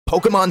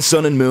Pokemon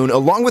Sun and Moon,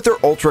 along with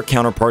their Ultra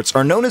counterparts,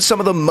 are known as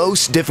some of the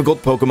most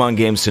difficult Pokemon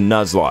games to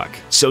Nuzlocke.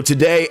 So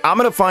today, I'm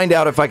gonna find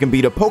out if I can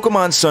beat a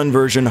Pokemon Sun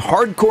version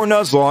Hardcore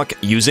Nuzlocke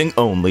using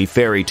only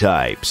Fairy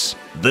types.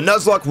 The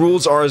Nuzlocke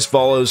rules are as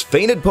follows.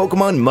 Fainted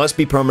Pokemon must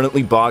be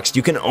permanently boxed.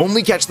 You can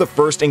only catch the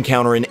first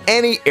encounter in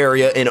any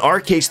area, in our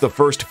case the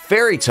first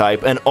Fairy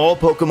type, and all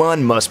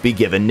Pokemon must be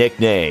given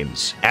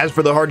nicknames. As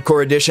for the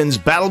Hardcore editions,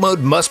 Battle Mode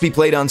must be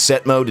played on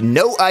Set Mode,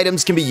 no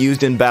items can be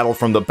used in battle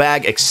from the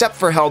bag except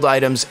for held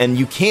items, and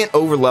you can't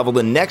overlevel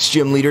the next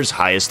gym leader's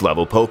highest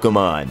level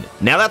Pokemon.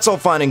 Now that's all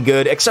fine and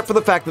good, except for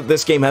the fact that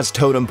this game has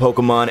Totem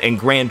Pokemon and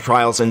Grand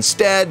Trials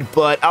instead,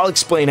 but I'll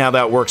explain how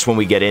that works when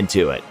we get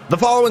into it. The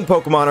following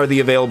Pokemon are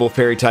the available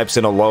Fairy types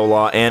in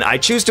Alola, and I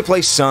choose to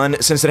play Sun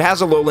since it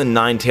has Alolan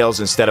Ninetales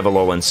instead of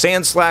Alolan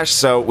Sandslash,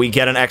 so we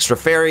get an extra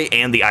Fairy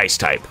and the Ice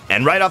type.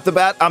 And right off the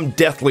bat, I'm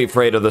deathly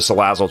afraid of the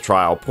Salazzle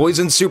trial.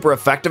 Poison's super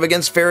effective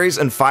against Fairies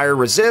and Fire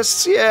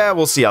resists. Yeah,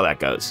 we'll see how that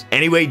goes.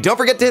 Anyway, don't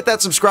forget to hit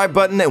that subscribe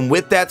button, and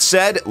with that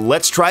said,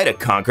 let's try to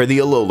conquer the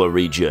Alola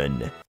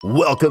region.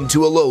 Welcome to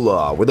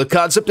Alola, where the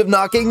concept of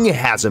knocking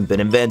hasn't been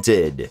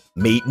invented.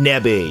 Meet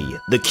Nebby,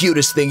 the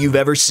cutest thing you've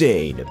ever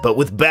seen, but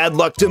with bad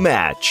luck to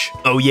match.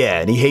 Oh yeah,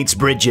 and he hates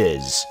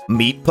bridges.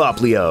 Meet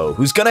Popplio,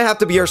 who's gonna have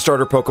to be our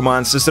starter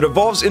Pokemon since it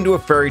evolves into a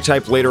Fairy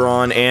type later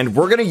on, and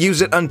we're gonna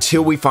use it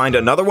until we find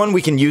another one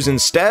we can use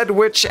instead,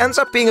 which ends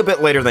up being a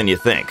bit later than you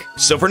think.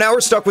 So for now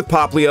we're stuck with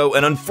Popplio,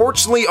 and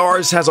unfortunately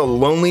ours has a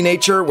lonely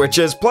nature, which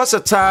is plus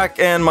attack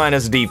and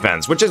minus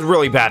defense, which is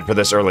really bad for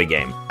this early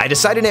game. I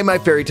decided to name my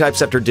Fairy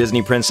types after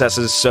Disney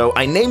princesses, so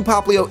I named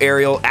Popplio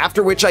Ariel,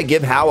 after which I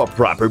give Hau a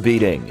proper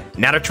beating.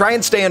 Now to try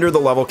and stay under the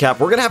level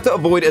cap, we're gonna have to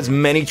avoid as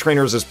many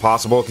trainers as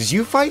possible, because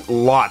you fight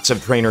lots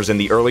of trainers in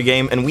the early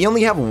game, and we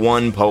only have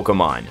one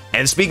Pokemon.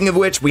 And speaking of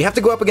which, we have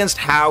to go up against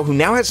Hau, who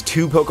now has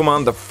two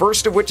Pokemon, the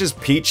first of which is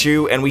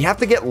Pichu, and we have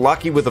to get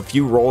lucky with a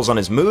few rolls on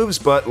his moves,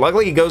 but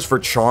luckily he goes for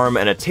Charm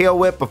and a Tail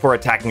Whip before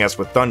attacking us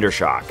with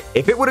Thundershock.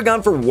 If it would have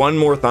gone for one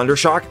more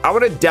Thundershock, I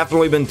would have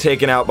definitely been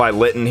taken out by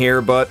Litten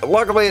here, but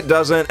luckily it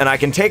doesn't, and I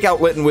can take out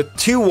Litten with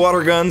two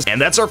water guns, and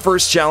that's our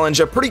first challenge,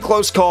 a pretty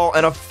close call,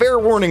 and a fair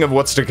warning of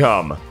what's to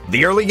come.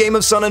 The early game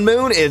of Sun and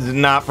Moon is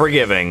not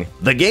forgiving.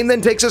 The game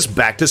then takes us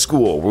back to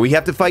school, where we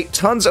have to fight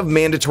tons of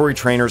mandatory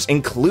trainers,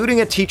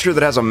 including a teacher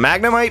that has a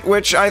Magnemite,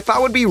 which I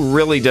thought would be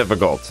really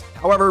difficult.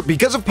 However,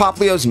 because of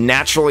Popplio's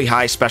naturally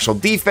high special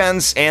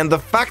defense, and the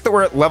fact that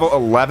we're at level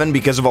 11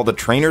 because of all the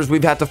trainers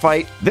we've had to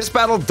fight, this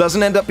battle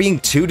doesn't end up being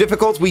too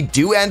difficult. We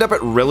do end up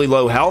at really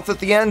low health at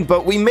the end,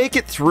 but we make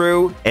it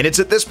through, and it's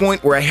at this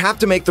point where I have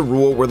to make the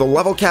rule where the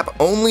level cap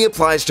only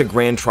applies to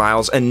Grand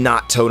Trials and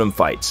not Totem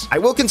fights. I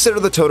will consider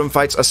the Totem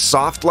fights a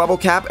soft level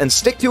cap and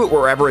stick to it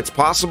wherever it's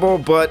possible,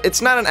 but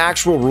it's not an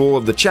actual rule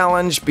of the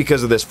challenge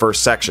because of this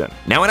first section.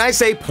 Now when I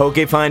say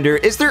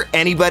Pokefinder, is there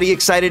anybody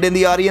excited in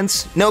the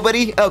audience?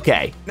 Nobody? Okay.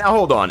 Now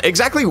hold on,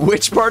 exactly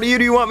which part of you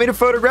do you want me to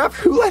photograph?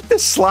 Who let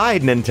this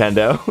slide,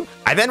 Nintendo?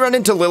 I then run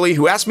into Lily,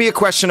 who asked me a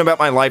question about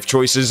my life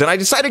choices, and I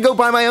decided to go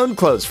buy my own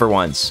clothes for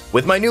once.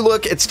 With my new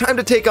look, it's time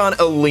to take on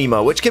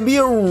Alima, which can be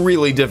a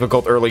really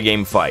difficult early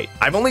game fight.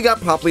 I've only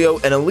got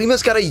Popplio, and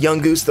Alima's got a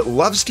Yungoos that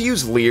loves to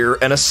use Leer,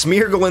 and a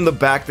Smeargle in the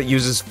back that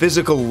uses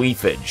physical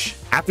leafage.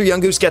 After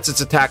Yungoos gets its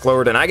attack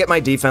lowered and I get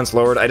my defense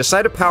lowered, I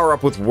decide to power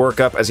up with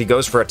Work Up as he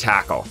goes for a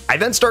tackle. I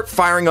then start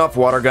firing off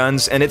water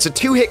guns, and it's a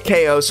 2-hit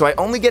KO, so I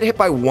only get hit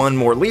by one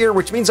more Leer,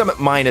 which means I'm at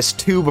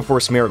 -2 before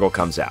Smeargle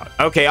comes out.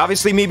 Okay,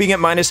 obviously me being at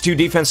 -2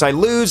 defense, I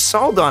lose. So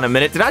hold on a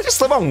minute, did I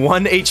just live on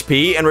 1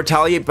 HP and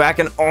retaliate back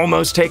and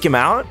almost take him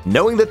out?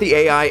 Knowing that the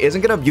AI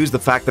isn't gonna abuse the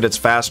fact that it's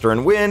faster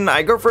and win,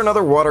 I go for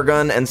another water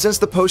gun, and since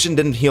the potion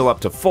didn't heal up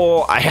to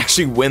full, I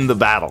actually win the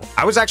battle.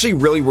 I was actually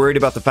really worried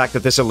about the fact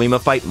that this Alima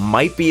fight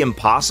might be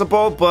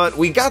impossible, but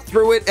we got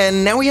through it,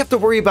 and now we have to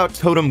worry about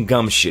Totem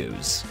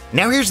Gumshoes.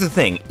 Now here's the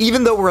thing,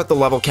 even though we're at the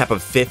level cap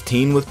of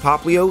 15 with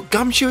Popplio,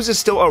 Gumshoes is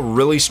still a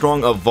really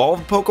strong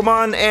evolved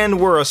Pokemon, and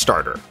we're a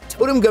starter.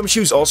 Totem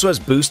Gumshoes also has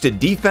boosted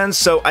defense,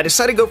 so I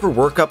decided to go for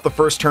Work Up the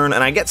first turn,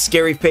 and I get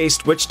Scary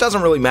Faced, which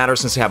doesn't really matter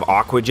since I have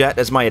Aqua Jet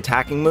as my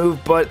attacking move,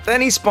 but then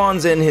he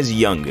spawns in his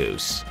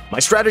Yungoos. My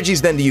strategy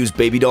is then to use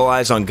Baby Doll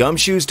Eyes on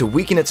Gumshoes to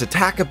weaken its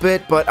attack a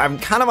bit, but I'm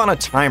kind of on a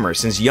timer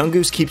since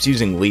Yungoos keeps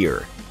using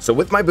Leer. So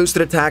with my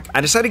boosted attack,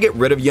 I decided to get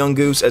rid of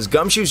Yungoos as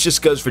Gumshoes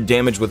just goes for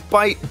damage with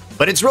Bite,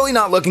 but it's really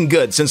not looking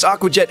good since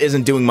Aqua Jet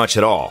isn't doing much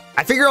at all.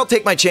 I figure I'll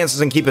take my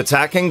chances and keep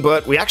attacking,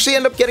 but we actually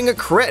end up getting a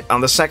crit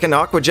on the second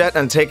Aqua Jet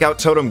and take out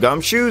Totem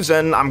Gumshoes,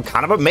 and I'm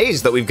kind of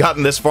amazed that we've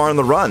gotten this far in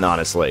the run,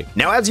 honestly.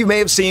 Now as you may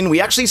have seen, we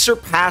actually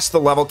surpassed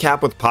the level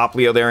cap with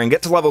Popplio there and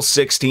get to level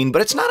 16,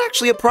 but it's not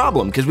actually a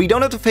problem because we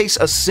don't have to face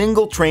a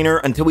single trainer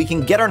until we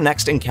can get our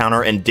next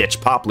encounter and ditch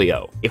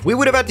Popplio. If we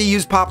would have had to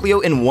use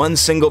Popplio in one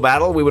single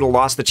battle, we would have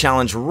lost the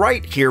challenge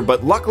right here,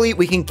 but luckily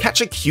we can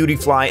catch a cutie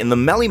fly in the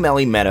Melly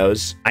Melly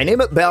Meadows. I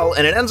name it Belle,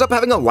 and it ends up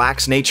having a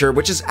lax nature,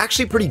 which is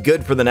actually pretty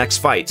good for the next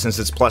fight since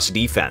it's plus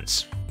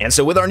defense. And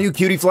so with our new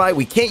Cutiefly,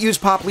 we can't use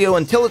Popplio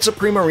until it's a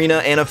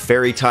Primarina and a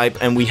Fairy type,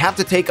 and we have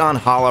to take on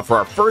Hala for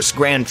our first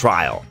grand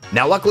trial.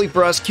 Now luckily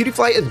for us,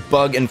 Cutiefly is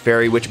Bug and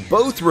Fairy, which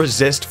both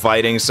resist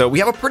fighting, so we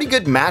have a pretty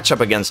good matchup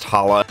against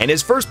Hala, and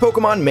his first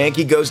Pokemon,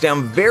 Mankey, goes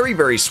down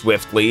very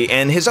swiftly,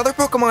 and his other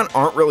Pokemon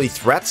aren't really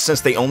threats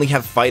since they only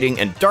have fighting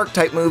and dark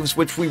type moves,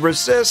 which we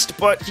resist,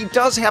 but he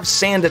does have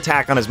Sand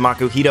Attack on his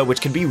Makuhita, which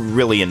can be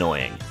really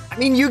annoying. I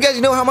mean, you guys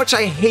know how much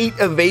I hate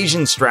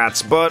evasion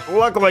strats, but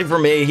luckily for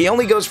me, he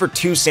only goes for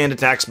 2 sand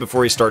attacks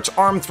before he starts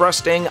arm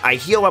thrusting, I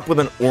heal up with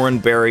an Oran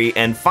Berry,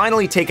 and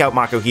finally take out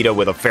Makuhita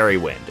with a Fairy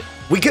Wind.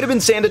 We could have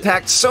been sand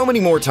attacked so many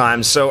more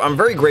times, so I'm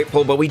very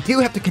grateful, but we do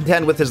have to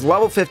contend with his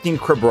level 15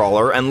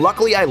 Crabrawler, and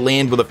luckily I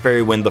land with a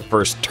Fairy Wind the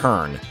first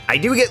turn. I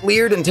do get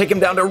leered and take him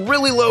down to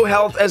really low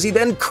health as he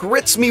then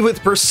crits me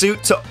with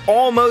Pursuit to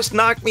almost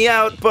knock me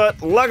out,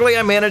 but luckily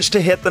I managed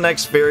to hit the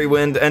next Fairy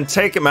Wind and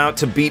take him out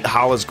to beat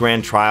Hala's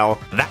Grand Trial.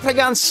 That could have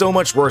gone so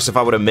much worse if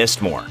I would have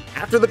missed more.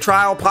 After the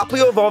trial,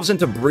 Popplio evolves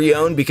into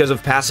Brionne because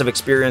of passive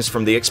experience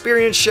from the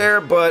experience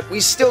share, but we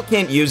still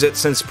can't use it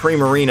since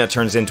Primarina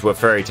turns into a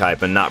Fairy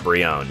type and not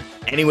Brionne.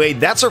 Anyway,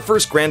 that's our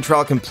first grand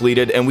trial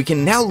completed, and we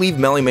can now leave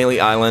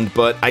Melemele Island,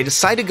 but I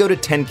decide to go to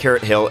 10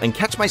 Carat Hill and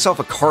catch myself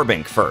a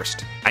Carbink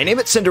first. I name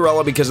it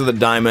Cinderella because of the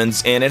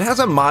diamonds, and it has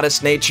a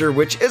modest nature,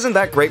 which isn't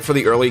that great for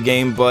the early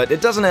game, but it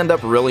doesn't end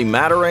up really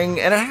mattering,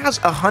 and it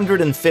has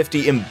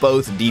 150 in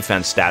both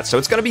defense stats, so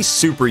it's going to be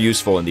super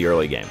useful in the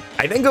early game.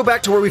 I then go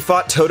back to where we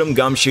fought Totem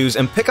Gumshoes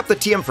and pick up the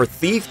TM for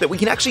Thief that we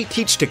can actually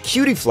teach to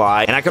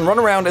Cutiefly, and I can run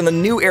around in the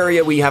new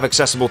area we have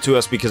accessible to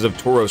us because of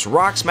Tauros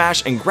Rock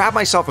Smash and grab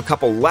myself a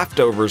couple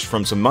leftovers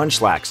from some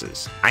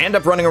Munchlaxes. I end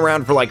up running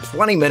around for like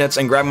 20 minutes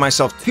and grabbing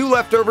myself 2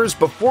 leftovers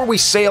before we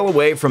sail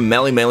away from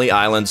Melemele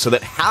Island so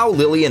that Hal,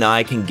 Lily, and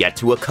I can get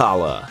to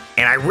Akala.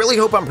 And I really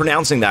hope I'm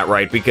pronouncing that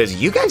right because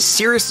you guys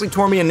seriously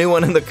tore me a new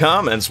one in the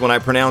comments when I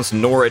pronounced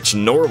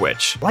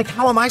Norwich. Like,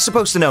 how am I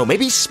supposed to know?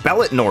 Maybe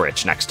spell it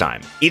Norwich next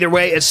time. Either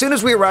way, as soon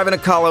as we arrive in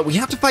Akala, we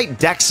have to fight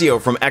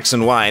Dexio from X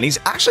and Y, and he's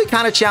actually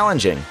kind of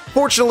challenging.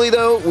 Fortunately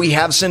though, we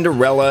have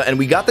Cinderella, and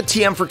we got the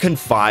TM for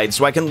Confide,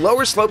 so I can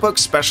lower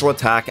Slowpoke's special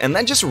attack and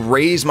then just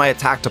raise my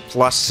attack to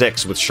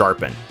 +6 with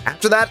Sharpen.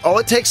 After that, all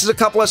it takes is a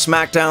couple of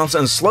smackdowns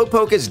and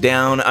Slowpoke is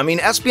down. I mean,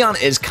 Espeon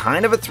is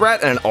kind of a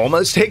threat and it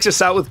almost takes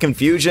us out with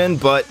Confusion,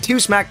 but 2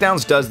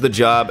 smackdowns does the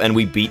job and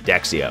we beat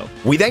Dexio.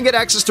 We then get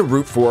access to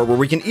Route 4 where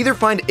we can either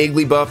find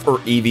Igglybuff or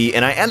Eevee,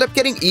 and I end up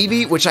getting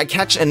Eevee, which I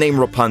catch and name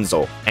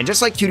Rapunzel. And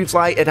just like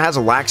Cutiefly, it has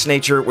a lax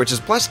nature, which is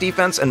plus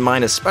defense and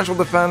minus special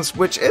defense,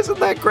 which isn't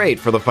that great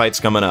for the fights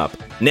coming up.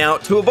 Now,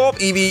 to evolve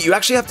Eevee, you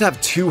actually have to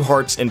have 2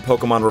 hearts in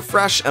Pokemon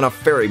Refresh and a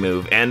Fairy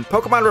move, and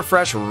Pokemon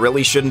Refresh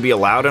really shouldn't be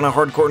allowed in a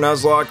Hardcore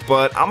Nuzlocke,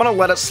 but I'm gonna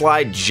let it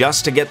slide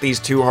just to get these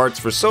 2 hearts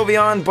for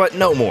Sylveon, but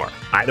no more.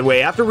 Either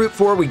way, after Route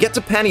 4, we get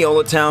to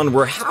Paniola Town,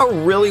 where Hal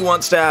really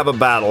wants to have a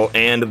battle,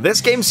 and this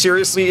game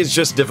seriously is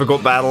just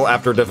difficult battle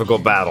after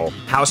difficult battle.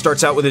 Hal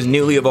starts out with his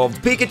newly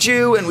evolved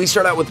Pikachu, and we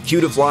start out with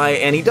Cutiefly,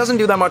 and he doesn't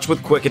do that much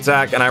with Quick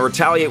Attack, and I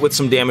retaliate with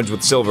some damage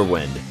with Silver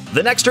Wind.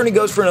 The next turn he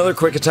goes for another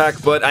Quick Attack,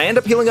 but I end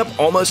up healing up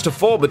almost to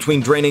full between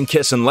Draining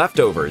Kiss and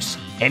Leftovers.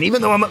 And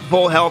even though I'm at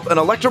full health, an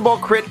Electro Ball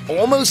crit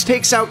almost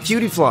takes out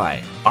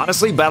Cutiefly.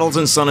 Honestly, battles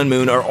in Sun and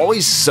Moon are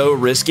always so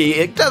risky,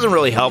 it doesn't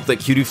really help that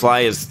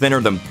Cutiefly is thinner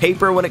than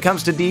paper when it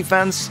comes to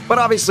defense, but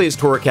obviously as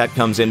Torracat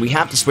comes in, we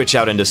have to switch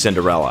out into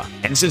Cinderella.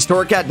 And since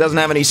Torracat doesn't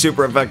have any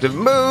super effective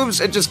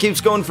moves, it just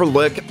keeps going for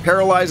Lick,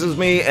 paralyzes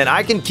me, and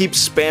I can keep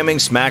spamming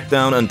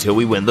Smackdown until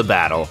we win the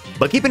battle.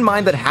 But keep in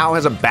mind that Hal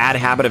has a bad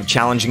habit of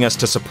challenging us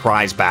to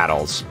surprise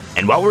battles.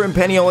 And while we're in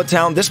Paniola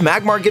Town, this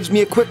Magmar gives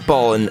me a Quick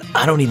Ball, and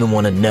I don't even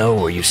want to know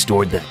where you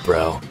stored that,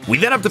 bro. We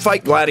then have to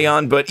fight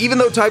Gladion, but even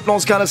though Type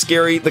Null's kind of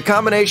scary, the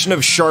combination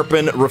of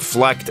Sharpen,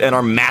 Reflect, and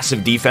our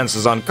massive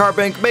defenses on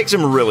Carbink makes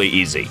him really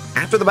easy.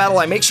 After the battle,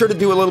 I make sure to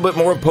do a little bit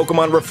more of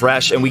Pokemon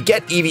Refresh, and we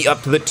get Eevee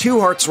up to the 2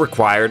 hearts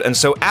required, and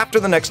so after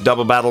the next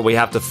double battle we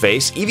have to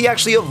face, Eevee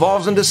actually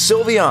evolves into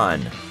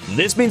Sylveon.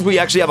 This means we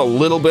actually have a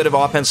little bit of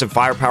offensive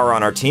firepower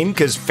on our team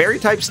because fairy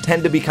types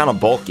tend to be kind of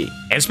bulky.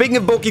 And speaking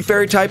of bulky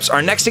fairy types,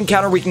 our next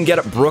encounter we can get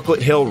at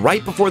Brooklet Hill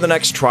right before the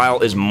next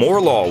trial is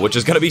Morlul, which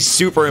is going to be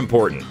super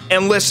important.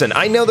 And listen,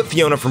 I know that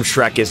Fiona from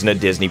Shrek isn't a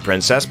Disney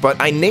princess, but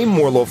I named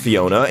Morlul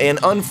Fiona, and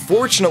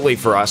unfortunately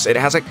for us, it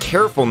has a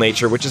careful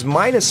nature, which is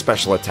minus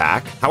special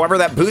attack. However,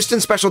 that boost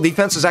in special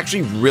defense is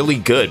actually really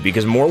good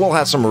because Morlul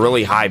has some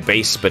really high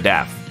base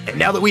SPDF. And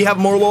now that we have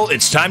Morlul,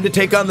 it's time to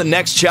take on the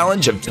next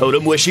challenge of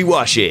Totem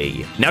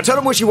Wishy-Washy. Now,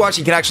 Totem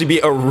Wishy-Washy can actually be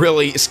a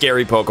really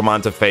scary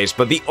Pokemon to face,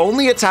 but the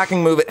only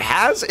attacking move it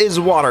has is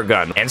Water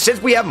Gun. And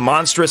since we have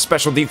monstrous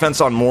special defense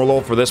on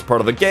Morlul for this part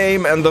of the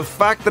game, and the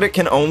fact that it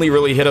can only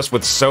really hit us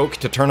with Soak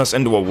to turn us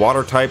into a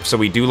water type so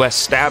we do less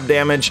stab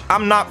damage,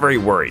 I'm not very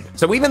worried.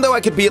 So even though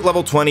I could be at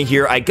level 20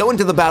 here, I go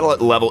into the battle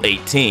at level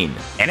 18.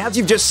 And as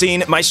you've just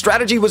seen, my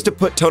strategy was to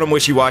put Totem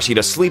Wishy-Washy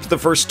to sleep the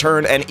first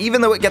turn, and even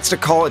though it gets to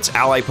call its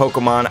ally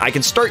Pokemon, Pokemon, I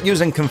can start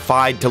using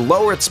Confide to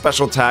lower its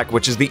special attack,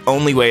 which is the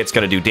only way it's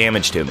going to do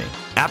damage to me.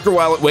 After a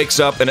while, it wakes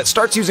up and it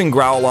starts using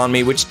Growl on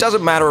me, which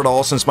doesn't matter at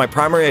all since my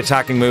primary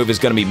attacking move is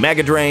going to be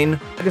Mega Drain.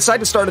 I decide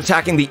to start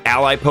attacking the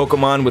ally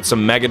Pokemon with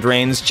some Mega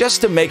Drains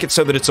just to make it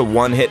so that it's a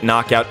one-hit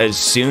knockout as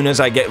soon as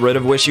I get rid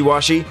of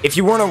Wishy-Washy. If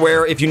you weren't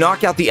aware, if you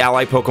knock out the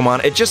ally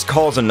Pokemon, it just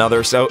calls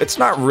another, so it's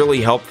not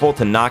really helpful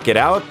to knock it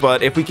out,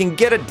 but if we can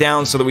get it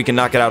down so that we can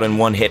knock it out in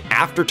one hit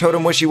after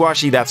Totem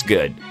Wishy-Washy, that's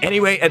good.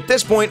 Anyway, at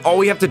this point, all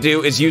we have to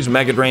do is use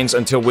Mega Drains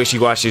until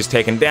Wishy-Washy is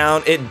taken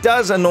down. It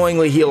does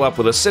annoyingly heal up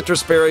with a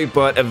Citrus Berry,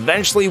 but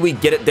eventually we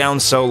get it down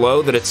so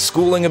low that its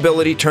schooling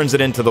ability turns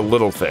it into the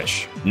Little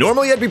Fish.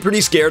 Normally I'd be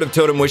pretty scared of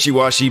Totem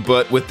Wishy-Washy,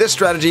 but with this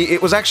strategy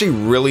it was actually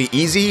really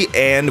easy,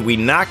 and we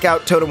knock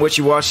out Totem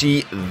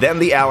Wishy-Washy, then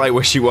the ally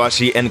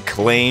Wishy-Washy, and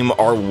claim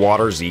our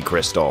Water Z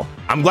Crystal.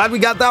 I'm glad we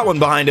got that one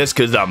behind us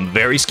because I'm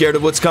very scared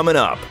of what's coming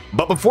up.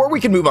 But before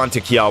we can move on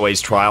to Kiawe's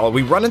trial,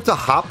 we run into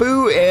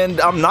Hapu, and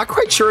I'm not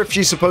quite sure if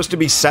she's supposed to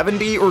be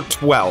 70 or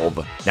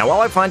 12. Now,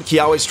 while I find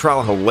Kiawe's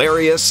trial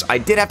hilarious, I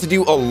did have to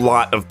do a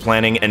lot of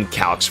planning and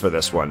calcs for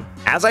this one.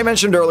 As I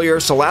mentioned earlier,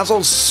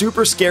 Salazzle's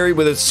super scary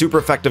with its super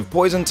effective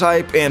poison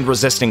type and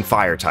resisting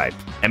fire type.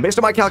 And based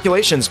on my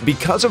calculations,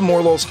 because of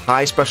Morlul's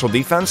high special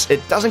defense,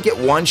 it doesn't get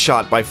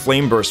one-shot by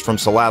Flame Burst from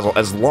Salazzle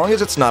as long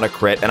as it's not a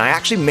crit, and I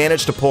actually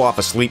managed to pull off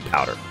a Sleep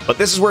Powder. But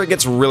this is where it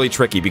gets really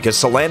tricky because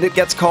Salandit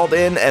gets called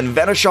in and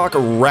Venoshock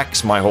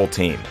wrecks my whole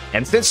team.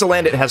 And since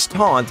Salandit has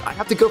Taunt, I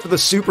have to go for the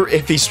super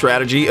iffy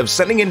strategy of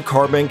sending in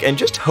Carbink and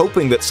just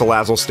hoping that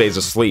Salazzle stays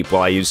asleep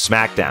while I use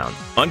Smackdown.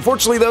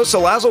 Unfortunately though,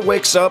 Salazzle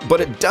wakes up,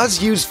 but it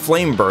does use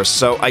Flame Burst,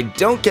 so I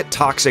don't get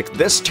Toxic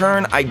this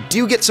turn. I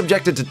do get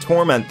subjected to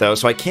Torment though,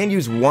 so I can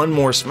use one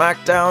more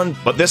Smackdown,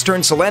 but this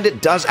turn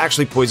Salandit does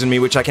actually poison me,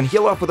 which I can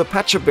heal up with a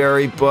Pecha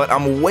Berry, but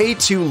I'm way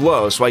too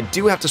low, so I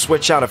do have to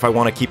switch out if I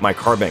want to keep my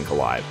Carbink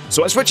alive.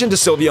 So I switch into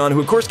Sylveon, who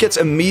of course gets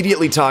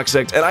immediately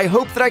Toxic, and I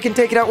hope that I can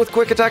take it out with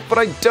Quick Attack, but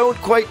I don't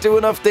quite do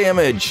enough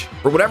damage.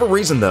 For whatever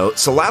reason though,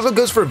 Salazzle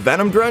goes for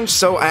Venom Drench,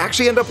 so I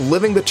actually end up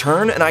living the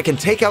turn, and I can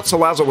take out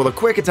Salazzle with a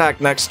Quick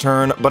Attack next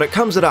turn, but it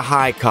comes at a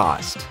high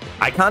cost.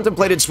 I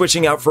contemplated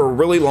switching out for a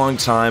really long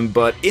time,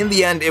 but in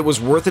the end it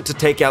was worth it to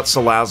take out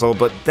Salazzle,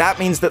 but that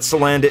means that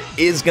Salandit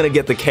is going to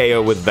get the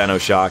KO with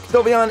Venoshock.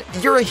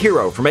 Sylveon, you're a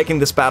hero for making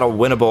this battle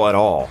winnable at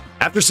all.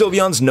 After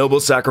Sylveon's noble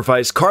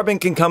sacrifice,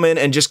 Carbink can come in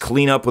and just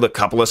clean up with a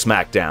couple of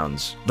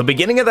Smackdowns. The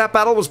beginning of that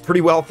battle was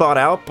pretty well thought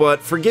out, but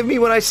forgive me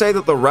when I say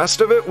that the rest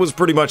of it was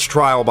pretty much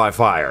trial by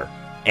fire.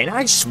 And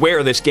I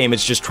swear this game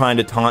is just trying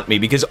to taunt me,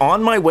 because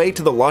on my way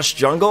to the Lush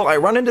Jungle, I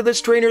run into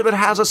this trainer that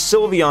has a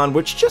Sylveon,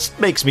 which just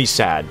makes me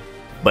sad.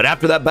 But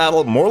after that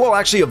battle, Morlul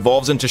actually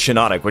evolves into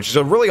Shiinotic, which is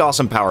a really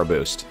awesome power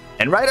boost.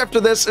 And right after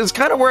this is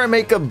kind of where I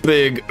make a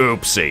big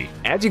oopsie.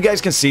 As you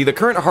guys can see, the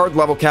current hard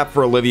level cap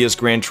for Olivia's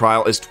Grand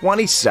Trial is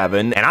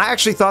 27, and I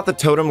actually thought the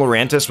Totem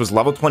Lurantis was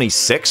level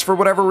 26 for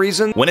whatever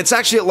reason, when it's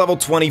actually at level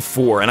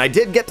 24, and I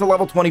did get to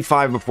level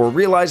 25 before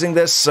realizing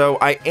this, so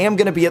I am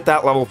going to be at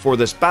that level for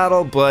this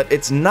battle, but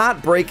it's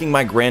not breaking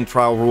my Grand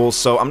Trial rules,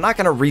 so I'm not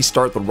going to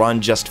restart the run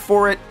just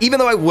for it, even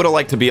though I would have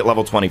liked to be at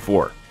level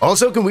 24.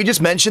 Also, can we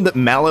just mention that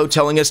Mallow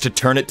telling us to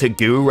turn it to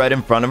goo right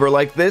in front of her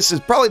like this is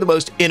probably the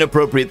most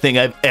inappropriate thing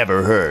I've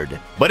ever heard.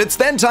 But it's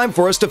then time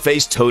for us to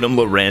face Totem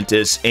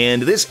Lurantis,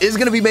 and this is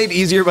going to be made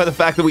easier by the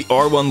fact that we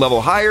are one level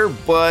higher,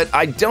 but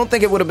I don't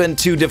think it would have been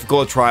too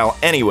difficult a trial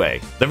anyway.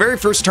 The very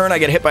first turn I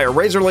get hit by a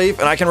Razor Leaf,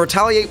 and I can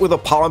retaliate with a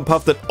Pollen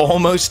Puff that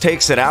almost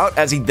takes it out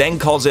as he then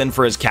calls in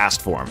for his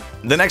Cast Form.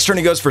 The next turn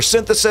he goes for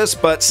Synthesis,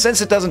 but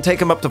since it doesn't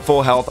take him up to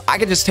full health, I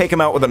can just take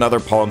him out with another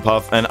Pollen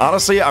Puff, and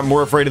honestly, I'm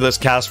more afraid of this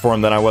Cast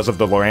Form than I was of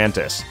the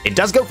Lurantis. It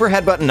does go for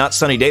Headbutt and not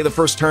Sunny Day the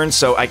first turn,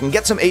 so I can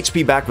get some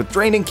HP back with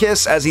Draining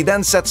Kiss as he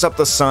then sets up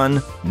the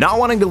Sun. Not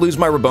wanting to lose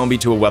my Rabombi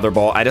to a Weather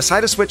Ball, I decide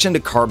to switch into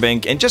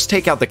Carbink and just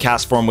take out the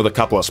Cast Form with a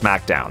couple of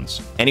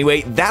Smackdowns.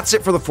 Anyway, that's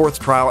it for the fourth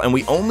trial, and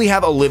we only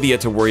have Olivia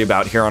to worry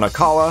about here on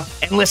Akala.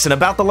 And listen,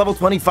 about the level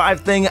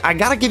 25 thing, I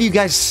gotta give you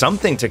guys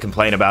something to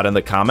complain about in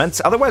the comments,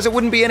 otherwise it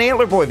wouldn't be an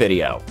Antler Boy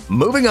video.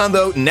 Moving on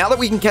though, now that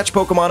we can catch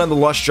Pokemon in the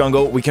Lush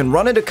Jungle, we can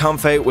run into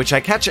Comfey, which I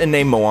catch and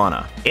name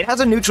Moana. It has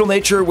a neutral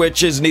nature,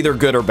 which is neither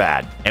good or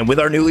bad. And with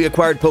our newly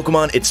acquired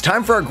Pokemon, it's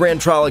time for our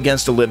Grand Trial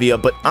against Olivia,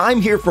 but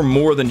I'm here for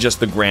more than just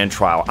the Grand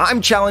Trial. I'm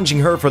challenging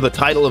her for the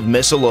title of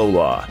Miss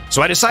Alola.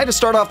 So I decide to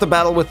start off the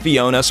battle with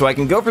Fiona, so I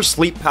can go for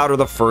Sleep Powder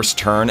the first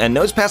turn, and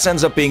Nosepass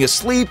ends up being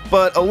asleep,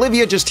 but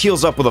Olivia just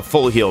heals up with a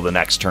full heal the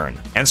next turn.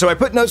 And so I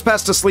put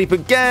Nosepass to sleep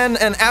again,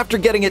 and after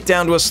getting it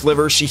down to a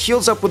sliver, she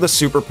heals up with a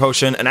Super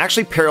Potion and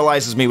actually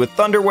paralyzes me with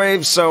Thunder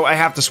Wave, so I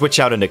have to switch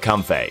out into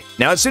Comfey.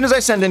 Now, as soon as I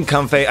send in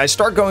Comfey, I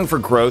start going for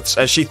Growths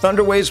as she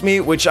Thunder Waves me,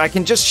 which I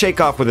can just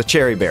shake off with a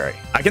Cherry Berry.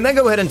 I can then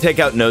go ahead and take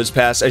out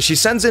Nosepass as she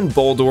sends in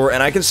Boldore,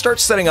 and I can start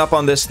setting up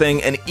on this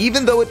thing, and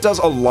even though it does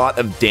a lot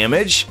of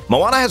damage,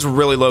 Moana has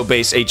really low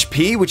base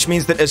HP, which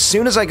means that as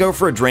soon as I go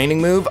for a draining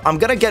move, I'm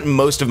gonna get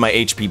most of my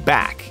HP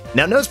back.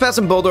 Now, Nosepass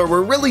and Boldor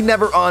were really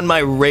never on my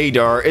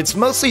radar. It's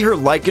mostly her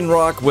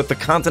Lycanroc with the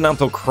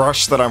Continental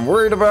Crush that I'm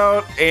worried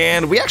about,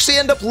 and we actually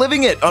end up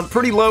living it on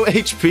pretty low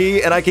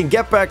HP, and I can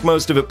get back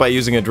most of it by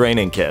using a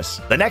Draining Kiss.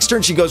 The next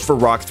turn she goes for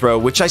Rock Throw,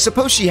 which I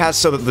suppose she has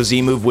so that the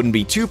Z move wouldn't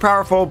be too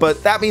powerful,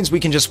 but that means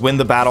we can just win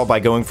the battle by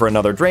going for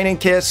another Draining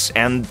Kiss,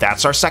 and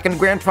that's our second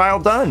grand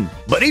trial done.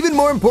 But even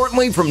more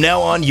importantly, from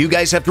now on, you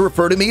guys have to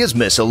refer to me as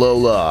Miss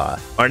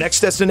Alola. Our next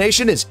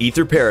destination is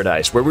Ether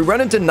Paradise, where we run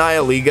into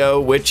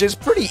Nihiligo, which is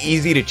pretty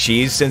easy to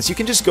cheese since you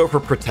can just go for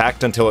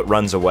Protect until it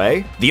runs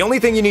away. The only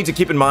thing you need to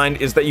keep in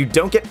mind is that you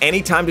don't get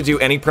any time to do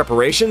any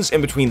preparations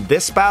in between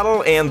this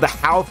battle and the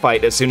Howl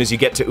fight as soon as you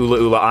get to Ula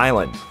Ula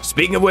Island.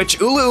 Speaking of which,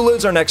 Ula Ula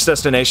is our next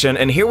destination,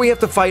 and here we have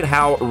to fight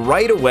Howl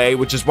right away,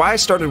 which is why I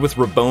started with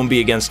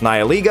Rabombi against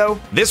Nihiligo.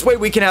 This way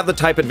we can have the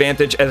type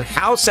advantage as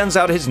Howl sends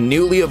out his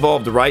newly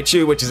evolved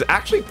Raichu, which is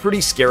actually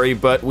pretty scary,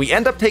 but we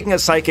end up taking a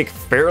Psychic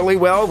fairly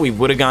well. We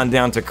would have gone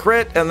down to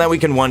crit, and then we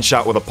can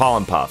one-shot with a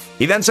Pollen Puff.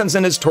 He then sends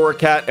in his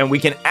Torracat, and we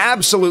can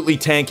absolutely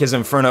tank his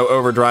Inferno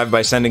Overdrive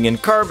by sending in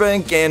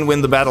Carbink and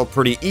win the battle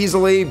pretty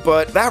easily,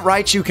 but that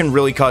Raichu can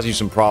really cause you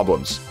some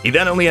problems. He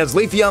then only has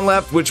Leafeon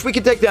left, which we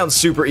can take down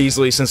super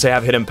easily since they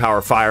have Hidden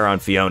Power Fire on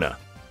Fiona.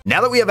 Now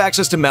that we have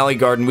access to Mally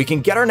Garden, we can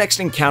get our next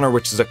encounter,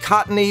 which is a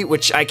Cottony,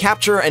 which I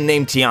capture and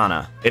name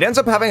Tiana. It ends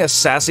up having a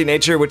Sassy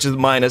nature, which is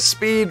minus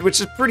speed, which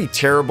is pretty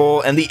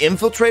terrible, and the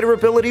Infiltrator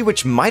ability,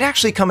 which might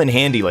actually come in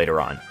handy later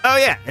on. Oh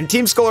yeah, and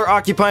Team Skull are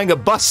occupying a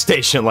bus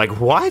station,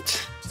 like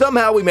what?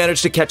 Somehow we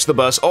managed to catch the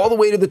bus all the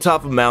way to the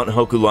top of Mount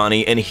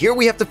Hokulani, and here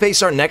we have to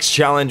face our next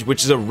challenge,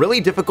 which is a really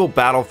difficult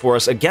battle for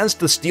us against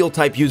the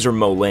Steel-type user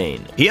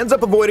Molayne. He ends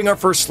up avoiding our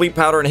first Sleep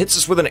Powder and hits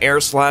us with an Air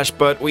Slash,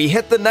 but we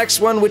hit the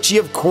next one, which he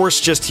of course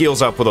just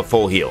heals up with a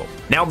full heal.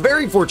 Now,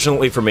 very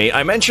fortunately for me,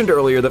 I mentioned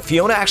earlier that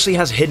Fiona actually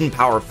has Hidden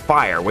Power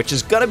Fire, which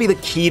is gonna be the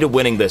key to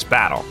winning this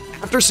battle.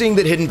 After seeing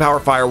that Hidden Power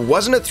Fire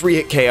wasn't a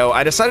 3-hit KO,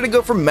 I decided to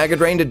go for Mega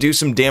Drain to do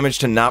some damage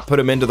to not put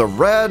him into the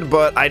red,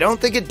 but I don't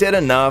think it did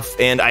enough,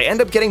 and I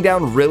end up getting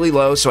down really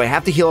low, so I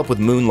have to heal up with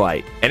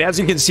Moonlight. And as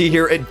you can see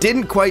here, it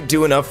didn't quite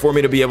do enough for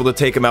me to be able to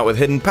take him out with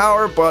Hidden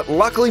Power, but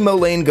luckily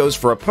Molayne goes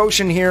for a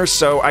potion here,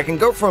 so I can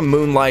go for a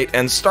Moonlight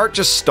and start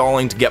just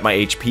stalling to get my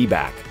HP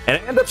back. And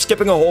I end up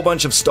skipping a whole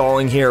bunch of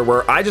stalling here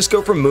where I just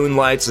go for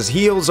Moonlights as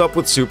he heals up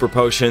with Super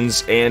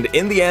Potions, and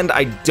in the end,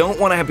 I don't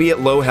want to be at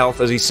low health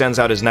as he sends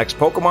out his next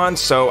Pokemon,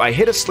 so I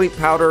hit a Sleep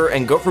Powder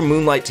and go for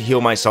Moonlight to heal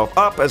myself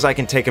up as I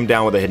can take him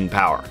down with a Hidden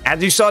Power.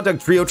 As you saw,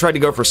 Dugtrio tried to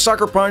go for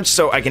Sucker Punch,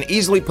 so I can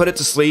easily put it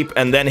to sleep,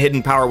 and then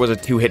Hidden Power was a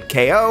 2-hit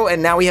KO,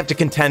 and now we have to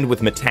contend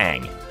with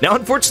Metang. Now,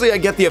 unfortunately, I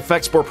get the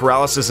Effect Spore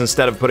Paralysis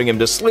instead of putting him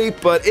to sleep,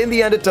 but in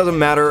the end, it doesn't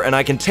matter, and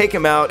I can take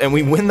him out, and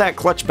we win that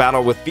clutch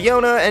battle with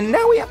Fiona, and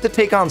now we have to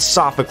take on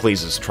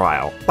Sophocles'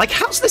 trial. Like,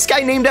 how's this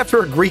guy named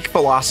after a Greek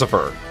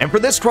philosopher? And for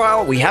this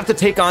trial, we have to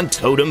take on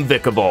Totem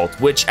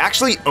Vikavolt, which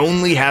actually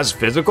only has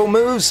physical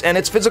moves, and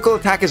its physical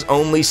attack is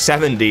only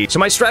 70. So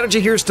my strategy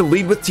here is to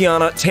lead with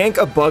Tiana, tank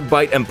a Bug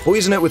Bite, and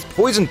poison it with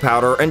Poison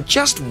Powder, and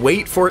just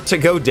wait for it to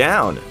go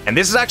down. And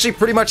this is actually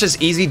pretty much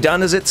as easy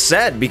done as it's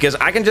said, because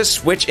I can just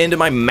switch into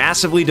my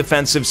massively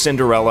defensive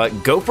Cinderella,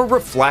 go for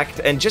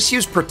Reflect, and just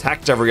use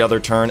Protect every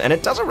other turn, and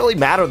it doesn't really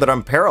matter that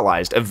I'm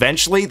paralyzed.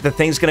 Eventually, the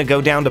thing's gonna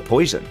go down to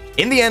Poison.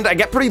 In the end, I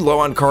get pretty low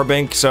on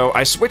Carbink, so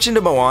I switch into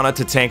Moana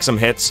to tank some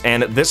hits,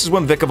 and this is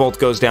when Vikavolt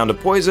goes down to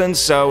Poison,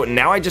 so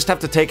now I just have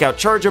to take out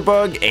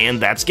Charjabug, and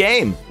that's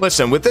game.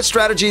 Listen, with this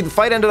strategy, the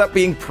fight ended up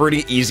being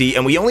pretty easy,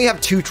 and we only have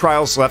 2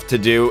 trials left to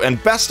do,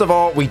 and best of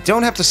all, we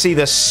don't have to see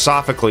this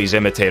Sophocles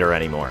imitator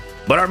anymore.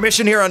 But our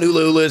mission here on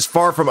Ula Ula is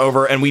far from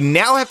over, and we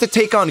now have to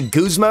take on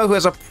Guzma, who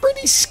has a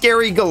pretty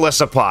scary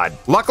Golisopod.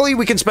 Luckily,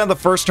 we can spend the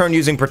first turn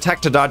using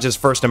Protect to dodge his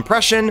first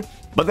impression,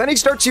 but then he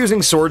starts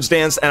using Swords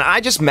Dance, and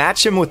I just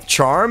match him with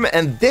Charm,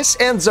 and this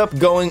ends up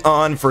going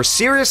on for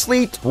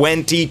seriously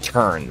 20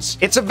 turns.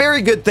 It's a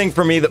very good thing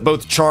for me that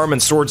both Charm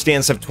and Swords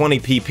Dance have 20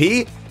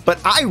 PP, but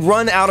I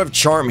run out of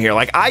Charm here.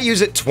 Like, I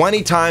use it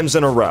 20 times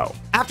in a row.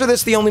 After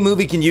this, the only move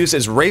he can use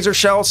is Razor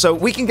Shell, so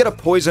we can get a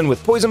Poison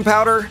with Poison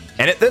Powder.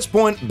 And at this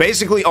point,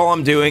 basically all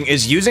I'm doing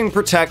is using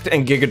Protect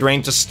and Giga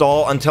Drain to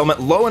stall until I'm at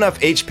low enough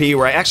HP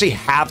where I actually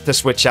have to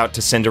switch out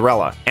to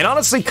Cinderella. And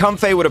honestly,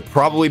 Comfey would have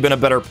probably been a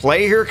better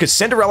play here, because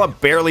Cinderella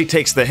barely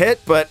takes the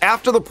hit, but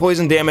after the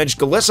poison damage,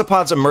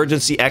 Golisopod's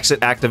emergency exit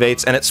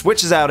activates, and it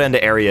switches out into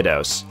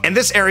Ariados. And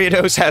this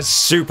Ariados has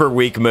super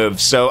weak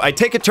moves, so I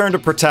take a turn to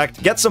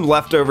Protect, get some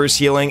leftovers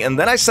healing, and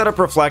then I set up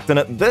Reflect, and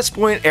at this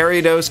point,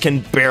 Ariados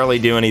can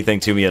barely do anything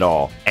to me at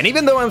all. And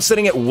even though I'm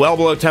sitting at well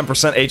below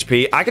 10%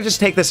 HP, I could just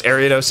take this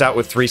Ariados out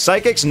with 3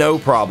 Psychics, no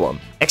problem.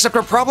 Except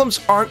our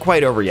problems aren't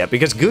quite over yet,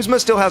 because Guzma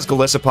still has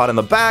Golisopod in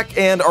the back,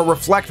 and our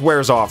Reflect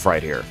wears off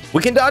right here.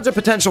 We can dodge a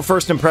potential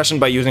first impression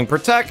by using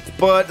Protect,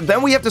 but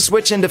then we have to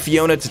switch into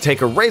Fiona to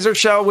take a Razor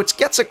Shell, which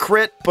gets a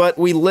crit, but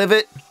we live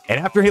it. And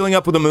after healing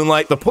up with a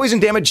Moonlight, the poison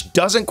damage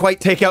doesn't quite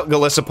take out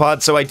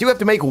Golisopod, so I do have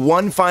to make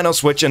one final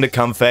switch into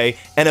Comfey,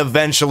 and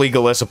eventually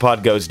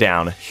Golisopod goes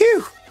down.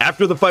 Phew!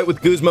 After the fight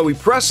with Guzma, we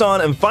press on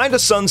and find a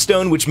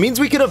Sunstone, which means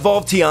we can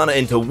evolve Tiana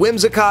into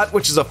Whimsicott,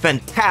 which is a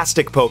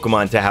fantastic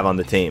Pokemon to have on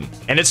the team.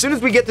 And as soon as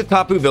we get to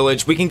Tapu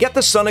Village, we can get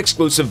the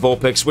Sun-exclusive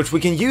Vulpix, which we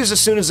can use as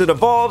soon as it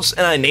evolves,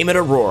 and I name it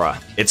Aurora.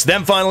 It's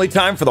then finally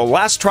time for the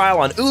last trial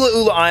on Ula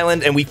Ula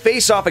Island, and we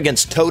face off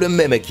against Totem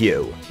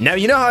Mimikyu. Now,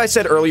 you know how I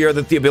said earlier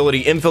that the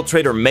ability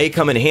Infiltrator may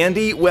come in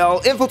handy?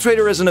 Well,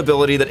 Infiltrator is an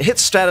ability that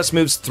hits status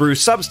moves through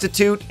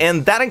Substitute,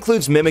 and that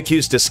includes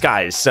Mimikyu's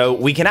Disguise, so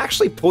we can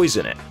actually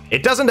poison it.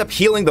 It does end up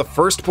healing the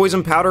first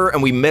poison powder,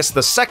 and we miss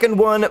the second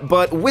one,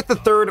 but with the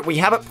third, we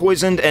have it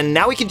poisoned, and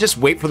now we can just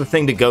wait for the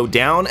thing to go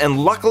down, and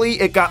luckily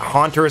it got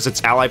Haunter as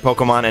its ally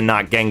Pokemon and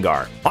not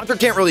Gengar. Haunter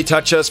can't really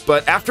touch us,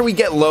 but after we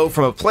get low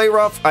from a Play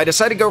Rough, I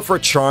decide to go for a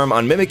Charm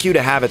on Mimikyu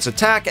to have its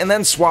attack, and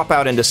then swap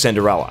out into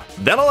Cinderella.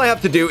 Then all I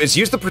have to do is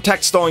use the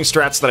Protect stalling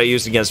strats that I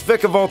used against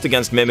Vikavolt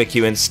against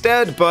Mimikyu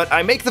instead, but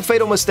I make the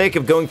fatal mistake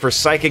of going for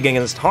Psychic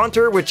against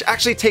Haunter, which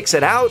actually takes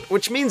it out,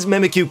 which means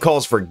Mimikyu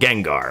calls for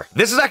Gengar.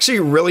 This is actually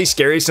really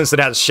scary since it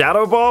has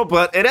Shadow Ball,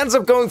 but it ends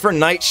up going for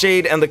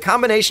Nightshade, and the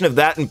combination of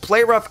that and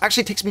Play Rough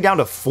actually takes me down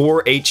to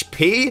 4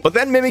 HP, but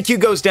then Mimikyu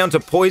goes down to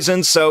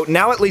Poison, so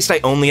now at least I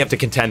only have to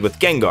contend with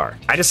Gengar.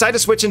 I decide to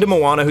switch into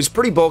Moana, who's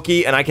pretty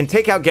bulky, and I can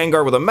take out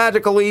Gengar with a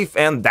Magical Leaf,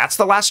 and that's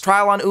the last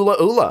trial on Ula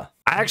Ula.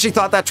 I actually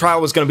thought that trial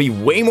was going to be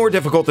way more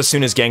difficult as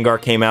soon as Gengar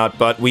came out,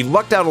 but we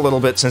lucked out a little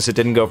bit since it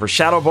didn't go for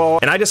Shadow Ball,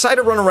 and I decided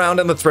to run around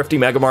in the Thrifty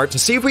Mega Mart to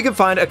see if we could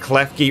find a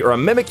Klefki or a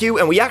Mimikyu,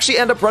 and we actually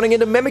end up running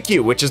into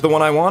Mimikyu, which is the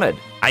one I wanted.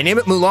 I name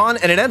it Mulan,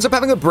 and it ends up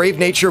having a Brave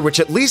Nature, which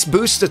at least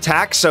boosts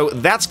attack, so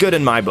that's good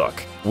in my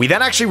book. We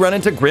then actually run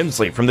into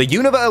Grimsley from the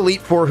Unova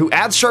Elite Four, who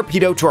adds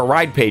Sharpedo to our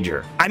Ride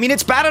Pager. I mean,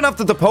 it's bad enough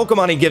that the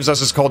Pokemon he gives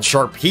us is called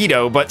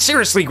Sharpedo, but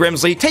seriously,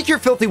 Grimsley, take your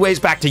filthy ways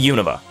back to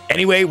Unova.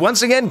 Anyway,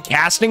 once again,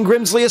 casting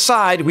Grimsley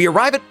aside, we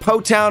arrive at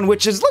Po Town,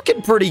 which is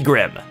looking pretty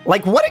grim.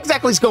 Like, what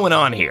exactly is going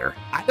on here?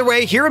 Either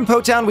way, here in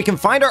Po Town, we can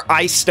find our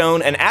Ice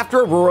Stone, and after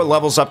Aurora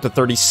levels up to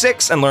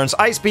 36 and learns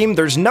Ice Beam,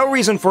 there's no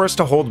reason for us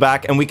to hold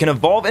back, and we can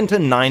evolve into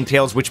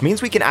Ninetales, which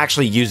means we can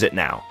actually use it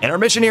now. And our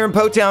mission here in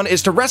Po Town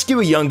is to rescue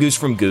a Yungoos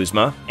from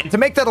Guzma, and to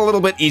make that a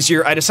little bit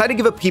easier, I decided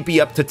to give a PP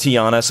up to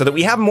Tiana so that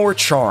we have more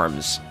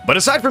charms. But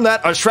aside from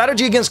that, our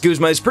strategy against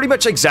Guzma is pretty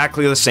much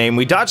exactly the same.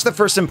 We dodge the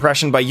first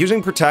impression by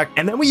using Protect,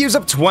 and then we use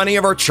up 20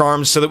 of our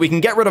charms so that we can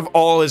get rid of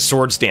all his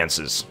Swords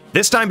Dances.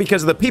 This time,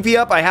 because of the PP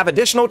up, I have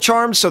additional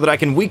charms so that I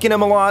can weaken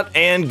him a lot,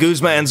 and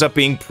Guzma ends up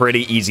being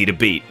pretty easy to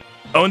beat.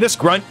 Oh, and this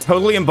grunt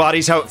totally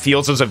embodies how it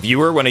feels as a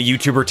viewer when a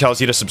YouTuber tells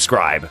you to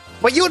subscribe.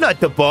 But you're not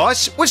the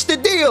boss. What's the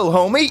deal,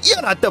 homie?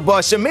 You're not the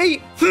boss of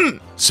me.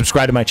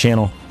 Subscribe to my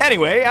channel.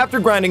 Anyway, after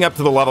grinding up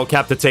to the level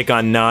cap to take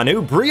on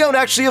Nanu, Brion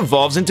actually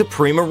evolves into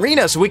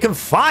Primarina so we can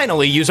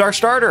finally use our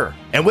starter.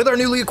 And with our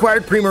newly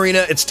acquired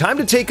Primarina, it's time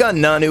to take on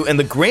Nanu in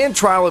the grand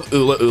trial of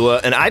Ula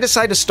Ula, and I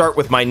decide to start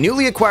with my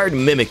newly acquired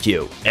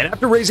Mimikyu. And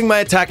after raising my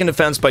attack and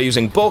defense by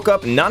using Bulk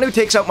Up, Nanu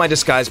takes out my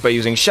Disguise by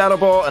using Shadow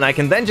Ball, and I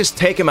can then just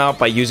take him out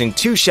by using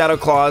 2 Shadow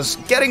Claws,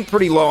 getting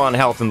pretty low on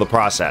health in the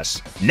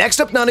process. Next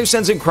up, Nanu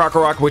sends in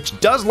Krokorok, which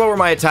does lower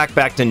my attack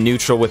back to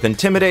neutral with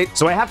Intimidate,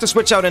 so I have to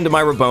switch out into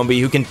my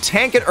Rabombi, who can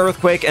tank an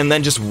Earthquake and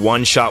then just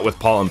one-shot with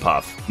Pollen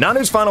Puff.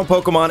 Nanu's final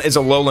Pokemon is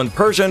a Lowland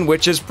Persian,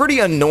 which is pretty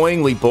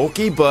annoyingly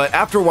bulky, but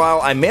after a while,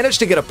 I managed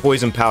to get a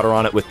Poison Powder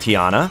on it with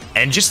Tiana.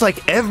 And just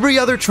like every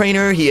other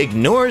trainer, he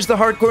ignores the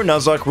Hardcore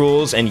Nuzlocke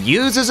rules and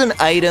uses an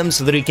item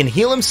so that he can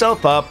heal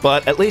himself up,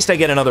 but at least I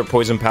get another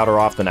Poison Powder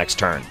off the next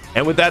turn.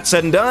 And with that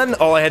said and done,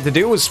 all I had to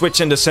do was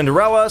switch into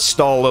Cinderella,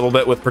 stall a little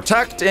bit with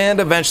Protect, and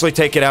eventually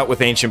take it out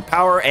with Ancient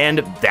Power, and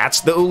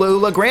that's the Ula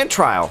Ula Grand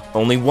Trial.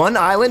 Only one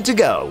island to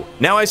go.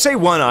 Now, I say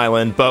one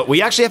island, but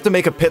we actually have to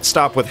make a pit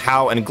stop with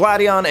Hau and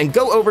Gladion and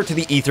go over to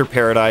the Ether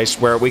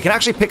Paradise, where we can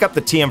actually pick up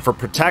the TM for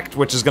Protect,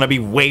 which is going to be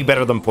way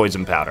better than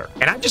Poison Powder.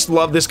 And I just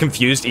love this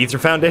confused Ether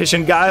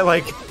Foundation guy.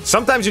 Like,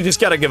 sometimes you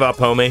just gotta give up,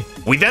 homie.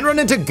 We then run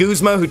into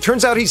Guzma, who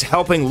turns out he's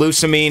helping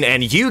Lusamine,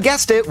 and you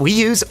guessed it, we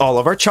use all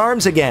of our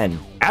charms again.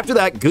 After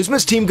that,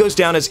 Guzma's team goes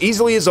down as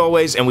easily as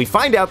always, and we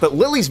find out that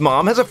Lily's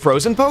mom has a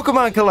frozen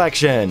Pokemon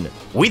collection.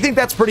 We think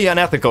that's pretty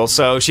unethical,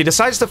 so she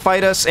decides to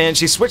fight us, and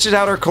she switches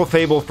out her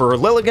Clefable for her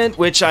Lilligant,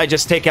 which I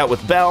just take out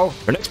with Belle.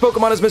 Her next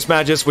Pokemon is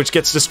Mismagius, which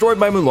gets destroyed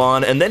by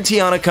Mulan, and then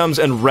Tiana comes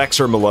and wrecks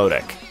her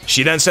Melodic.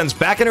 She then sends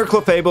back in her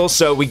Clefable,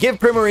 so we give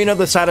Primarina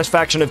the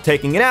satisfaction of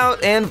taking it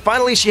out, and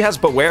finally she has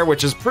Beware,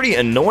 which is pretty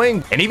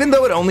annoying, and even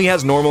though it only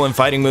has normal and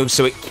fighting moves,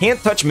 so it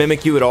can't touch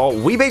Mimikyu at all,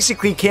 we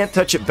basically can't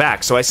touch it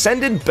back, so I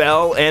send in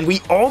Belle, and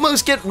we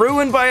almost get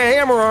ruined by a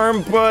Hammer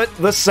Arm, but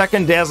the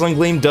second Dazzling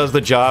Gleam does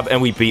the job,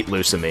 and we beat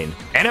Lusamine.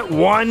 And at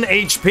 1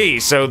 HP,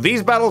 so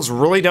these battles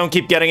really don't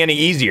keep getting any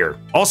easier.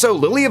 Also,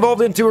 Lily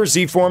evolved into her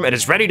Z form and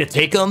is ready to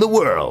take on the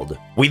world.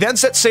 We then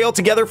set sail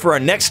together for our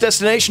next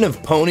destination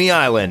of Pony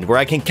Island, where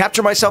I can and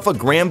capture myself a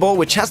Granbull,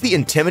 which has the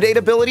Intimidate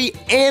ability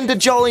and a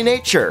jolly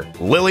nature.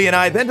 Lily and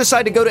I then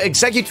decide to go to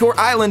Executor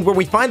Island, where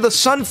we find the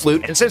Sun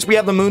Flute, and since we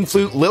have the Moon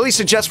Flute, Lily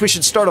suggests we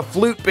should start a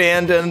flute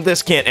band, and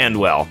this can't end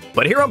well.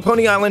 But here on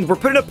Pony Island, we're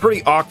put in a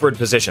pretty awkward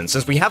position,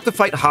 since we have to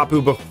fight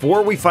Hapu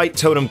before we fight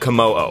Totem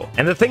Komodo.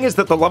 And the thing is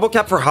that the level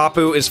cap for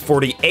Hapu is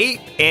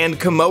 48, and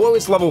Komodo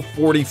is level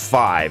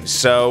 45,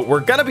 so we're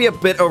gonna be a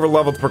bit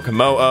over-leveled for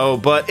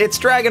Komodo, but it's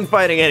dragon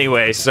fighting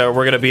anyway, so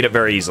we're gonna beat it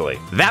very easily.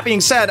 That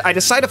being said, I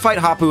decide to fight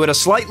Hapu at a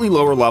slightly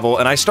lower level,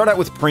 and I start out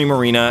with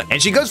Primarina,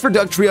 and she goes for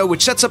Dugtrio,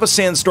 which sets up a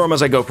Sandstorm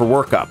as I go for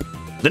workup.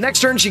 The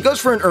next turn, she goes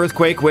for an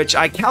Earthquake, which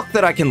I calc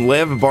that I can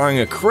live, barring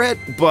a crit,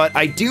 but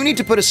I do need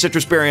to put a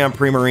Citrus Berry on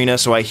Primarina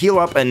so I heal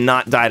up and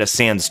not die to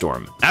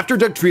Sandstorm. After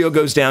Dugtrio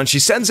goes down, she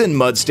sends in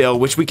Mudsdale,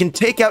 which we can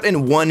take out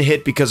in one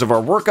hit because of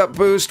our workup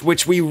boost,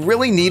 which we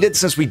really needed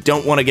since we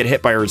don't want to get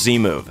hit by her Z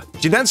move.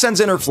 She then sends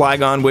in her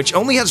Flygon, which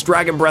only has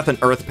Dragon Breath and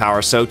Earth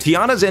Power, so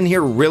Tiana's in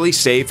here really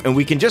safe, and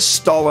we can just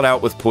stall it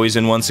out with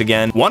Poison once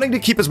again. Wanting to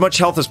keep as much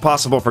health as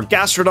possible for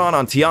Gastrodon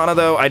on Tiana,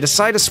 though, I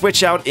decide to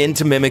switch out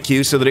into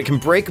Mimikyu so that it can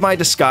break my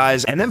disguise,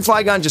 and then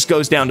Flygon just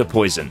goes down to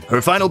Poison.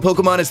 Her final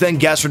Pokemon is then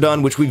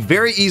Gastrodon, which we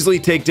very easily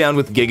take down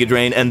with Giga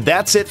Drain, and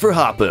that's it for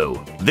Hapu.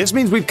 This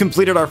means we've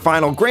completed our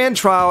final Grand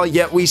Trial,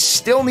 yet we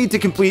still need to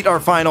complete our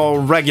final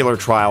regular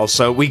trial,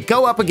 so we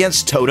go up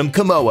against Totem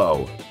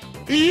Komodo.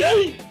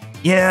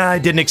 Yeah, I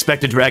didn't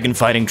expect a dragon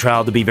fighting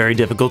trial to be very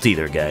difficult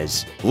either,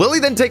 guys. Lily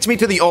then takes me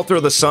to the Altar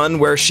of the Sun,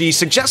 where she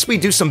suggests we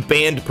do some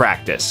band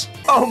practice.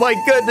 Oh my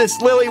goodness,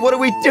 Lily, what are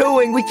we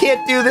doing? We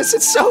can't do this,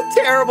 it's so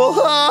terrible.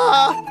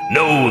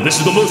 No, this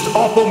is the most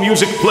awful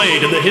music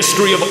played in the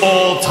history of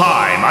all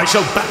time. I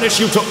shall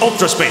banish you to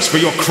Ultra Space for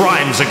your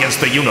crimes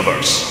against the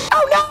universe.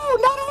 Oh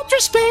no, not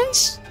Ultra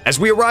Space! As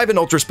we arrive in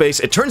Ultra Space,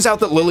 it turns out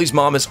that Lily's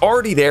mom is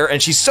already there,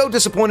 and she's so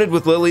disappointed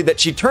with Lily that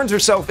she turns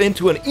herself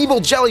into an evil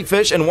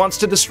jellyfish and wants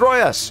to destroy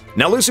us.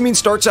 Now, Lucamine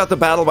starts out the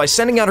battle by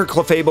sending out her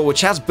Clefable,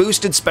 which has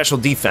boosted special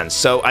defense,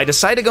 so I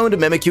decide to go into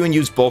Mimikyu and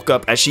use Bulk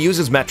Up as she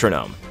uses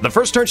Metronome. The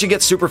first turn she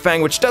gets Super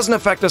Fang, which doesn't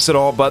affect us at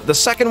all, but the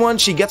second one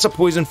she gets a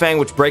Poison Fang,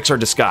 which breaks our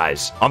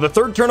disguise. On the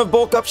third turn of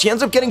Bulk Up, she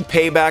ends up getting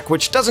Payback,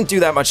 which doesn't do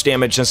that much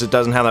damage since it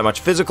doesn't have that much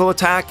physical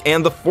attack,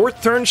 and the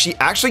fourth turn she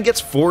actually gets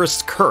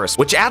Forest Curse,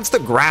 which adds the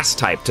Grass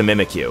type to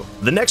Mimikyu.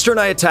 The next turn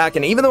I attack,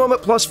 and even though I'm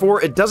at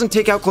 +4, it doesn't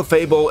take out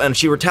Clefable, and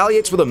she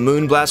retaliates with a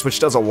Moonblast, which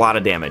does a lot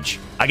of damage.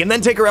 I can then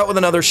take her out with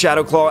another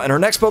Shadow Claw, and her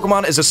next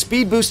Pokemon is a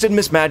speed-boosted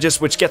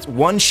Mismagius, which gets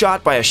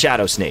one-shot by a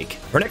Shadow Sneak.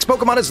 Her next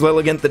Pokemon is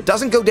Lilligant, that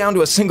doesn't go down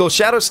to a single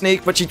Shadow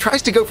Sneak, but she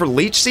tries to go for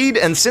Leech Seed,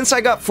 and since I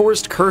got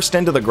Forest Cursed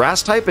into the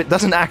Grass type, it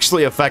doesn't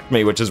actually affect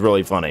me, which is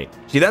really funny.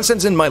 She then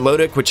sends in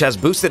Milotic, which has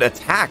boosted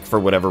attack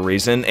for whatever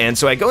reason, and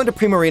so I go into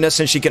Primarina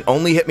since she can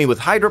only hit me with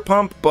Hydro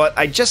Pump, but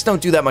I just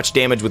don't do that much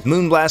damage with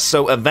Moonblast,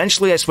 so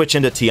eventually I switch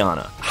into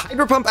Tiana.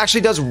 Hydro Pump actually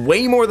does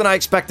way more than I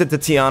expected to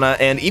Tiana,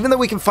 and even though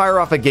we can fire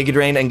off a Giga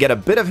Drain and get a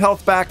bit of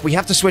health back, we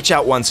have to switch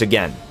out once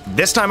again.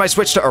 This time I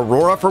switch to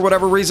Aurora for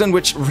whatever reason,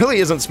 which really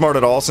isn't smart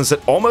at all since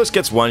it almost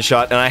gets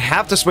one-shot, and I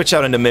have to switch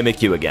out into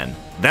Mimikyu again.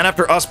 Then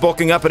after us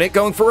bulking up and it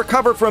going for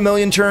Recover for a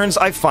million turns,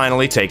 I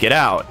finally take it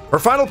out. Her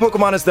final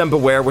Pokemon is then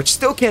Beware, which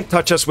still can't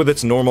touch us with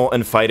its normal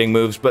and fighting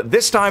moves, but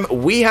this time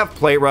we have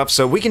Play Rough,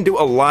 so we can do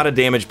a lot of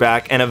damage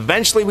back, and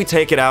eventually we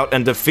take it out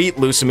and defeat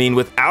Lucamine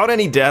without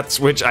any deaths,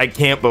 which I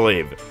can't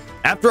believe.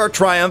 After our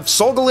triumph,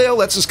 Solgaleo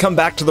lets us come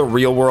back to the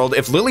real world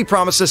if Lily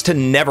promises to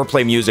never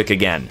play music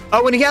again.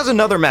 Oh, and he has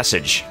another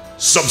message.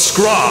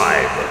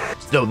 Subscribe!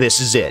 So this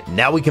is it.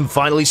 Now we can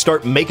finally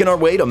start making our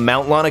way to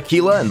Mount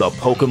Lanakila and the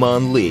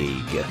Pokemon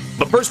League.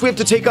 But first we have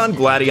to take on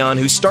Gladion,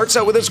 who starts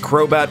out with his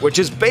Crobat, which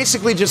is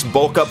basically just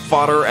bulk up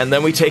fodder, and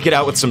then we take it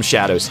out with some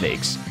Shadow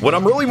Sneaks. What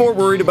I'm really more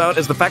worried about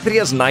is the fact that he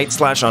has Night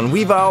Slash on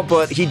Weavile,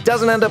 but he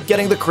doesn't end up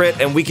getting the crit,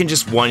 and we can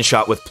just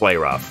one-shot with Play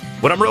Rough.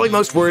 What I'm really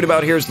most worried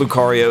about here is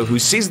Lucario, who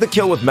sees the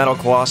kill with Metal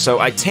Claw, so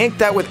I tank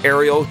that with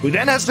Aerial, who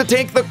then has to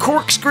tank the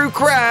Corkscrew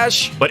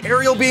Crash. But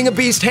Aerial, being a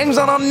beast, hangs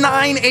on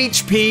 9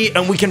 HP,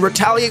 and we can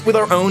retaliate with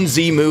our own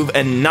Z move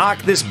and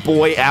knock this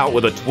boy out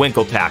with a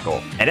Twinkle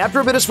Tackle. And after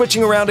a bit of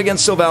switching around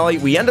against Silvally,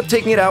 we end up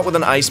taking it out with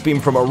an Ice Beam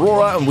from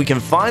Aurora, and we can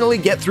finally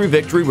get through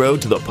Victory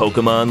Road to the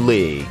Pokemon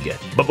League.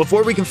 But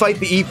before we can fight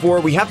the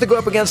E4, we have to go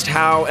up against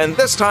Hau, and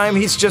this time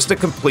he's just a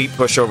complete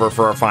pushover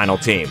for our final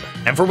team.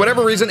 And for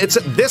whatever reason, it's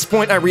at this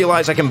point I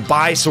realize I can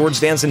buy Swords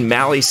Dance in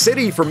Mali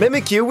City for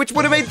Mimikyu, which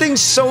would have made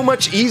things so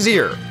much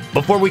easier.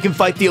 Before we can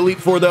fight the Elite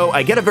Four, though,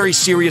 I get a very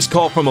serious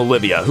call from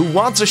Olivia, who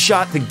wants a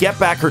shot to get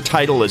back her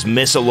title as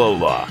Miss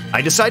Alola.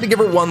 I decide to give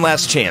her one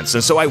last chance,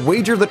 and so I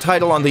wager the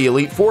title on the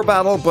Elite Four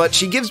battle, but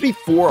she gives me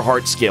 4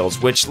 heart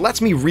scales, which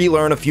lets me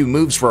relearn a few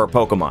moves for our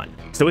Pokemon.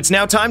 So it's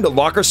now time to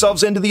lock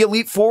ourselves into the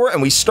Elite Four,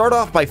 and we start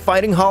off by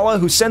fighting Hala,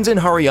 who sends in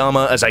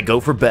Hariyama as I go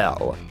for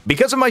Bell.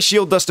 Because of my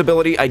Shield Dust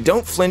ability, I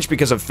don't flinch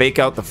because of Fake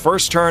Out the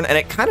first turn, and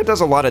it kind of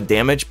does a lot of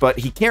damage, but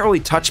he can't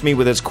really touch me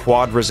with his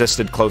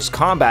quad-resisted close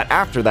combat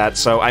after that,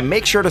 so I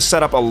make sure to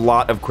set up a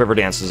lot of Quiver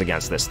Dances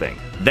against this thing.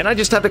 Then I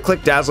just have to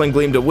click Dazzling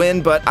Gleam to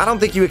win, but I don't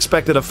think you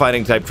expected a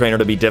Fighting-type trainer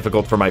to be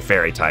difficult for my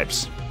Fairy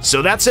types.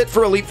 So that's it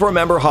for Elite Four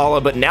member Hala,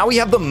 but now we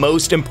have the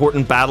most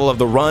important battle of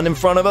the run in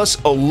front of us,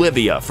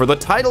 Olivia, for the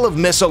title of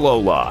Miss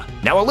Alola.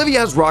 Now Olivia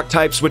has rock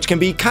types, which can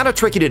be kind of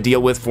tricky to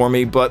deal with for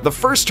me, but the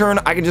first turn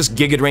I can just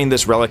Giga Drain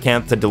this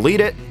Relicanth to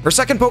delete it. Her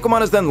second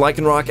Pokemon is then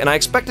Lycanroc, and I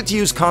expect it to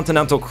use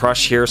Continental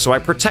Crush here, so I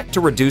protect to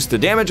reduce the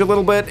damage a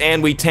little bit,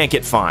 and we tank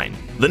it fine.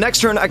 The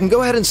next turn, I can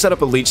go ahead and set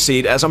up a Leech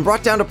Seed, as I'm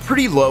brought down to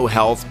pretty low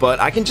health, but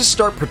I can just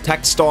start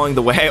Protect stalling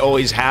the way I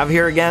always have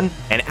here again.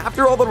 And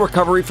after all the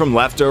recovery from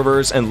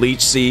leftovers and Leech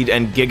Seed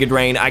and Giga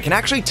Drain, I can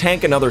actually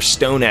tank another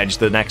Stone Edge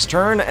the next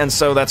turn, and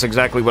so that's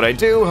exactly what I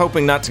do,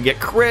 hoping not to get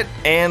crit,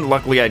 and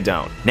luckily I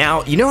don't.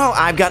 Now, you know how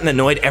I've gotten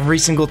annoyed every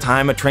single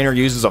time a trainer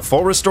uses a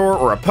Full Restore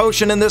or a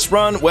potion in this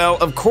run? Well,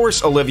 of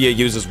course Olivia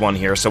uses one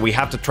here, so we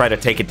have to try to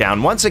take it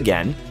down once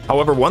again.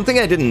 However, one thing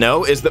I didn't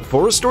know is that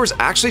Full Restores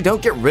actually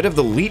don't get rid of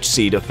the Leech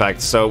Seed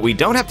effect, so we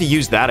don't have to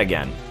use that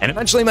again. And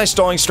eventually my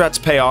stalling strats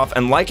pay off,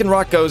 and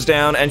Lycanroc goes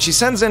down, and she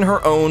sends in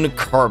her own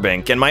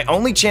Carbink, and my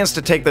only chance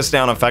to take this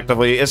down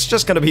effectively is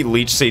just going to be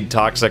Leech Seed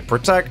Toxic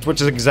Protect,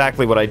 which is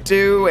exactly what I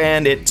do,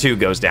 and it too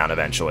goes down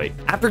eventually.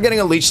 After getting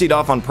a Leech Seed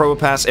off on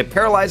Probopass, it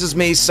paralyzes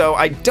me, so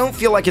I don't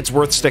feel like it's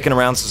worth sticking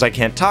around since I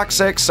can't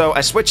Toxic, so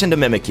I switch into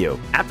Mimikyu.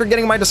 After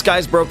getting my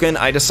Disguise broken,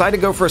 I decide to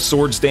go for a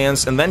Swords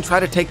Dance and then try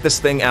to take this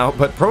thing out,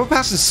 but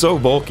Probopass is so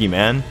bulky,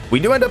 man. We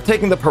do end up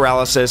taking the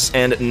Paralysis,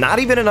 and not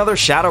even another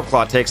Shadow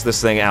Claw takes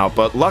this thing out,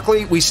 but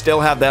luckily we still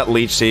have that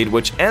Leech Seed,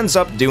 which ends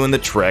up doing the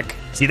trick.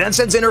 She then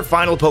sends in her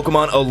final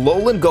Pokemon,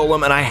 Alolan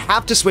Golem, and I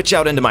have to switch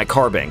out into my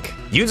Carbink.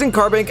 Using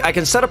Carbink, I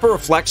can set up a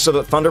Reflect so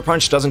that Thunder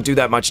Punch doesn't do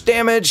that much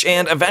damage,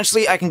 and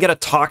eventually I can get a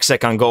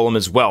Toxic on Golem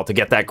as well to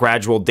get that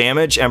gradual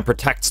damage and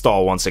Protect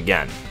stall once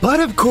again.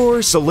 But of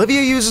course,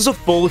 Olivia uses a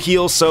full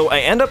heal, so I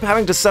end up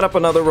having to set up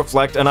another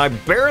Reflect, and I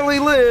barely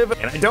live,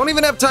 and I don't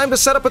even have time to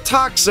set up a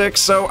Toxic,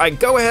 so I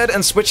go ahead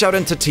and switch out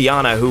into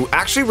Tiana, who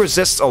actually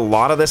resists a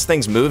lot of this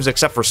thing's moves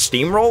except for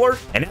Steamroller,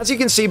 and as you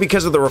can see,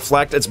 because of the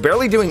Reflect, it's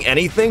barely doing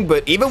anything,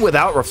 but even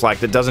without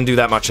Reflect, it doesn't do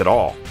that much at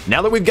all.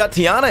 Now that we've got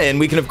Tiana in,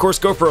 we can of course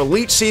go for a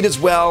Leech Seed as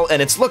well,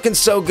 and it's looking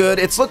so good.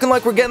 It's looking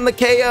like we're getting the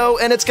KO,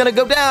 and it's gonna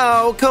go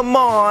down. Come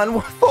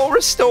on, Full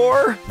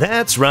Restore.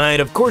 That's right,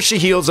 of course she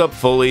heals up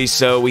fully,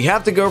 so we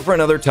have to go for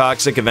another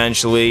Toxic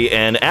eventually,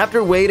 and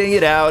after waiting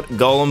it out,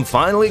 Golem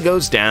finally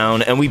goes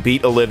down, and we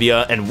beat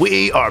Olivia, and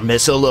we are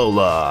Miss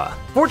Alola.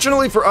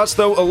 Fortunately for us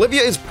though,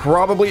 Olivia is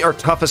probably our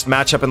toughest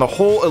matchup in the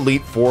whole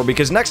Elite Four,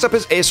 because next up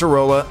is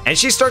Acerola, and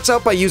she starts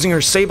out by using her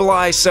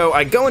Sableye, so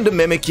I go into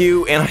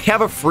Mimikyu, and I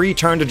have a free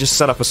turn to just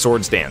set up a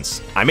Swords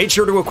Dance. I made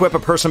sure to equip a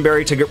Person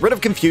Berry to get rid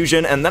of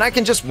confusion, and then I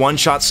can just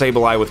one-shot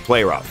Sableye with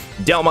Play Rough.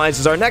 Delmise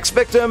is our next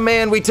victim,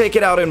 and we take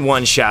it out in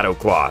one Shadow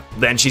Claw.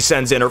 Then she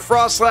sends in her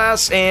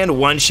Frostlass, and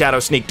one Shadow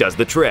Sneak does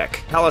the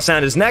trick.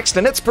 Palossand is next,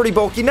 and it's pretty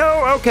bulky.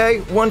 No, okay,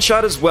 one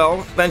shot as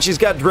well. Then she's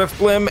got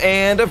Driftblim,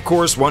 and of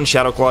course one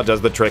Shadow Claw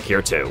does the trick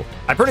here too.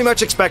 I pretty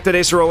much expected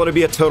Acerola to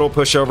be a total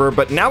pushover,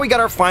 but now we got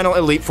our final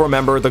Elite Four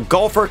member, the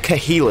Golfer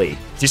Kahili.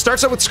 She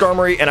starts out with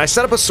Skarmory, and I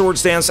set up a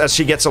Swords Dance as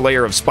she gets a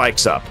layer of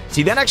spikes up.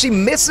 She then actually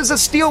misses a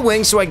Steel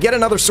Wing, so I get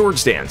another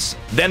Swords Dance.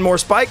 Then more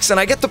spikes, and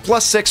I get the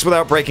 +6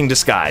 without breaking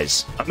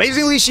Disguise.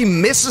 Amazingly, she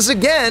misses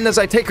again as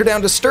I take her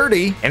down to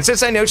Sturdy, and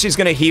since I know she's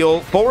gonna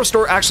heal, Full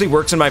Restore actually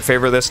works in my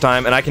favor this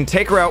time, and I can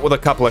take her out with a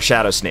couple of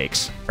Shadow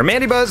Sneaks. Her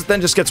Mandibuzz then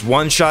just gets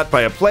one-shot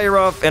by a Play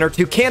Rough, and her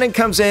Toucannon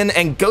comes in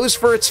and goes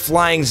for its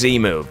Flying Z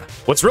move.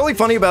 What's really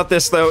funny about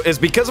this, though, is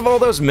because of all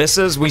those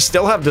misses, we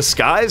still have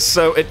Disguise,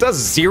 so it does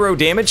 0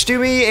 damage to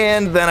me,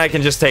 and then I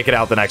can just take it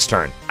out the next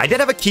turn. I did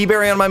have a Key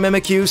Berry on my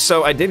Mimikyu,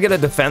 so I did get a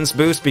defense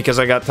boost because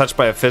I got touched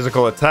by a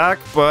physical attack,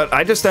 but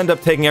I just end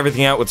up taking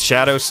everything out with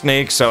Shadow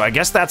Sneak, so I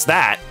guess that's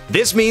that.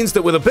 This means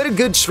that with a bit of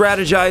good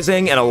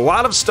strategizing and a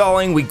lot of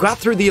stalling, we got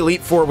through the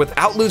Elite Four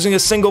without losing a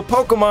single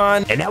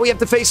Pokemon, and now we have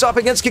to face off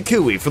against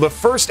Kukui for the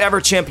first ever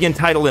champion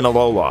title in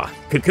Alola.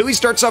 Kukui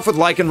starts off with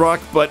Lycanroc,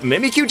 but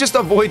Mimikyu just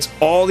avoids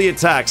all the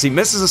attacks. He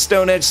misses a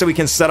Stone Edge so we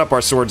can set up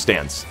our Swords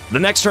Dance. The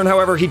next turn,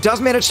 however, he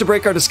does manage to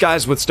break our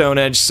Disguise with Stone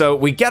Edge, so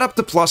we get up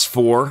to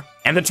 +4.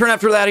 And the turn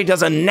after that, he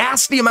does a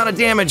nasty amount of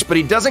damage, but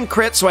he doesn't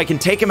crit, so I can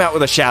take him out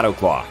with a Shadow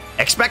Claw.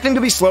 Expecting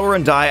to be slower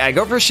and die, I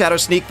go for a Shadow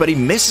Sneak, but he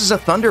misses a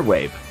Thunder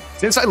Wave.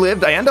 Since I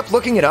lived, I end up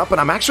looking it up,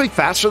 and I'm actually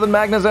faster than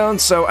Magnezone,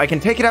 so I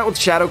can take it out with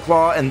Shadow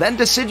Claw, and then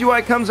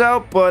Decidueye comes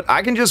out, but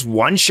I can just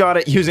one-shot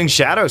it using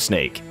Shadow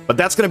Snake. But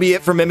that's going to be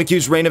it for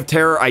Mimikyu's Reign of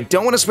Terror. I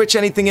don't want to switch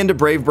anything into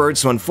Brave Bird,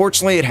 so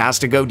unfortunately it has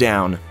to go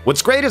down.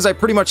 What's great is I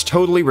pretty much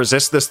totally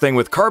resist this thing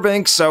with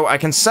Carbink, so I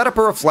can set up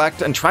a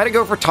Reflect and try to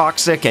go for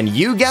Toxic, and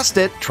you guessed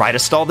it, try to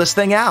stall this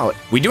thing out.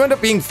 We do end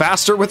up being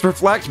faster with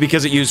Reflect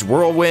because it used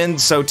Whirlwind,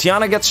 so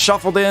Tiana gets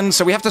shuffled in,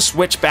 so we have to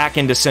switch back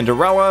into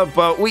Cinderella,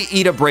 but we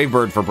eat a Brave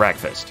Bird for breakfast.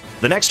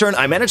 The next turn,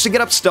 I managed to get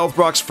up Stealth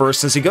Brock's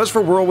first since he goes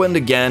for Whirlwind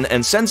again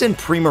and sends in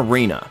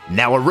Primarina.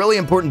 Now, a really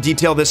important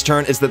detail this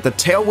turn is that the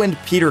Tailwind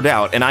petered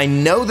out, and I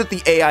know that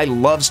the AI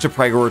loves to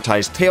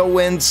prioritize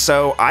Tailwind,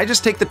 so I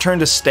just take the turn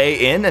to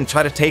stay in and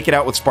try to take it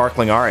out with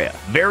Sparkling Aria.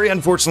 Very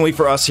unfortunately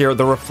for us here,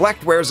 the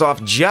Reflect wears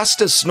off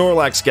just as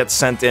Snorlax gets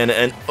sent in,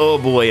 and oh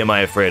boy am I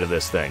afraid of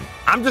this thing.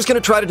 I'm just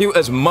going to try to do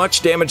as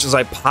much damage as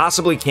I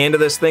possibly can to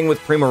this thing with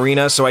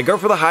Primarina, so I go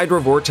for the Hydro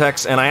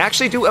Vortex, and I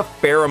actually do a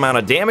fair amount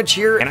of damage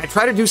here, and I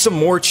try to do some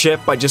more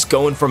chip by just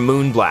going for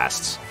Moon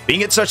Blasts.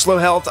 Being at such low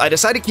health, I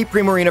decide to keep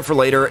Primarina for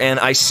later, and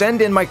I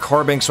send in my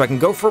Carbink so I can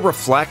go for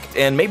Reflect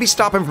and maybe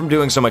stop him from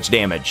doing so much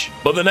damage.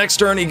 But the next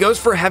turn, he goes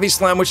for Heavy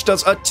Slam, which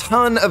does a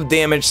ton of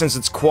damage since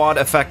it's quad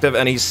effective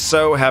and he's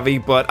so heavy,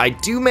 but I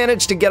do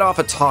manage to get off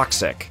a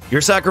Toxic.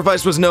 Your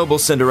sacrifice was noble,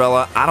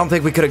 Cinderella. I don't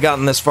think we could have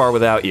gotten this far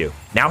without you.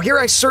 Now here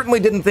I certainly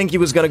didn't think he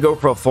was going to go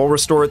for a full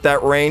restore at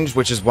that range,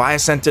 which is why I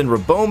sent in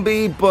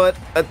Rabombi, but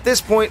at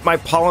this point my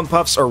Pollen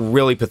Puffs are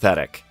really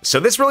pathetic. So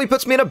this really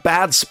puts me in a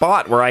bad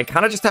spot where I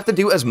kind of just have to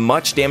do as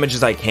much damage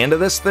as I can to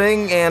this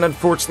thing, and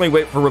unfortunately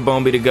wait for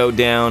Rabombi to go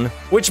down,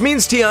 which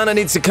means Tiana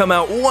needs to come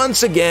out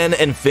once again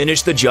and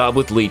finish the job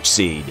with Leech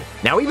Seed.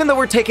 Now even though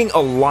we're taking a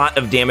lot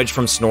of damage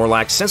from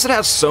Snorlax, since it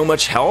has so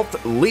much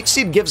health, Leech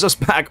Seed gives us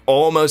back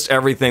almost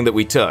everything that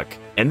we took.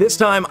 And this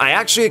time, I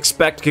actually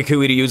expect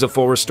Kukui to use a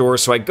full restore,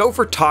 so I go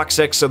for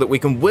Toxic so that we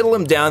can whittle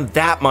him down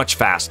that much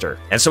faster.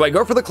 And so I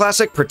go for the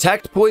classic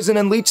Protect, Poison,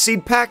 and Leech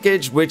Seed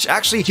package, which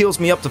actually heals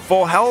me up to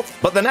full health,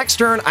 but the next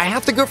turn, I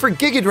have to go for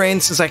Giga Drain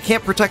since I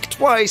can't Protect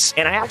twice,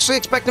 and I actually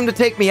expect him to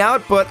take me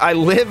out, but I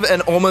live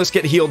and almost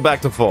get healed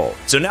back to full.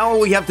 So now all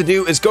we have to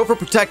do is go for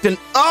Protect and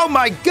oh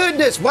my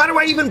goodness, why do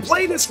I even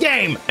play this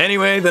game?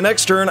 Anyway, the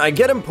next turn, I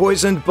get him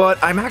poisoned, but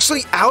I'm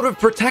actually out of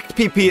Protect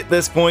PP at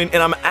this point,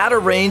 and I'm at a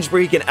range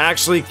where he can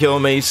actually kill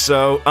me,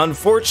 so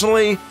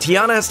unfortunately,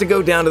 Tiana has to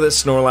go down to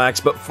this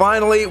Snorlax, but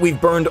finally, we've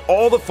burned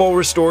all the full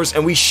restores,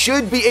 and we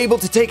should be able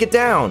to take it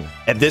down.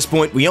 At this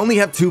point, we only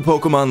have 2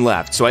 Pokemon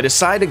left, so I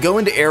decide to go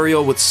into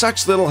Aerial with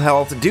such little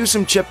health, do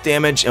some chip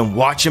damage, and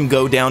watch him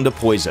go down to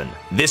Poison.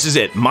 This is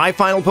it, my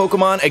final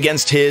Pokemon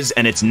against his,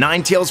 and it's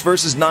Ninetales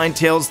versus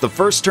Ninetales. The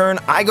first turn,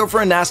 I go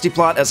for a Nasty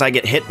Plot as I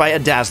get hit by a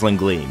Dazzling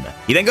Gleam.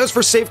 He then goes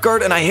for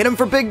Safeguard, and I hit him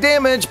for big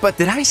damage, but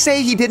did I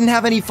say he didn't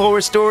have any full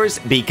restores?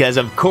 Because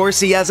of course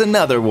he has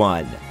another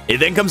one. It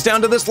then comes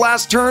down to this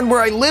last turn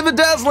where I live a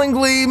Dazzling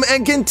Gleam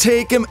and can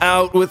take him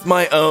out with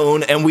my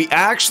own, and we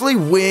actually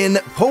win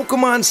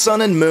Pokemon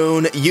Sun and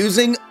Moon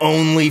using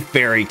only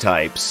Fairy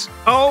types.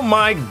 Oh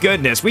my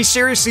goodness, we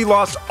seriously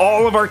lost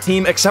all of our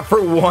team except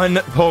for one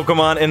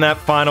Pokemon in that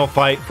final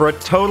fight for a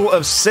total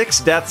of 6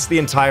 deaths the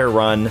entire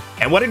run.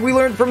 And what did we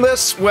learn from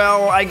this?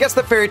 Well, I guess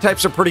that Fairy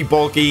types are pretty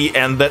bulky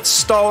and that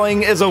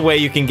stalling is a way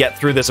you can get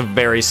through this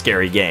very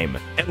scary game.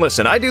 And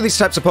listen, I do these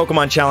types of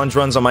Pokemon challenge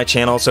runs on my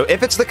channel, so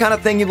if it's the kind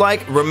of thing you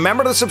like,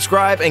 remember to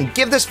subscribe and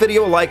give this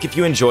video a like if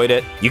you enjoyed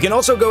it. You can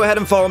also go ahead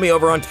and follow me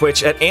over on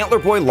Twitch at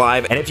AntlerBoy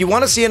Live, and if you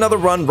want to see another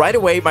run right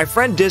away, my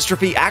friend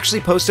Dystrophy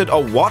actually posted a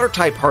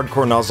Water-type Hardcore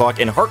Nuzlocke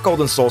in Heart Gold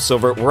and Soul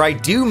Silver where I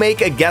do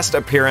make a guest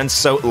appearance,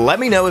 so let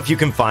me know if you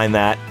can find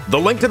that. The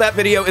link to that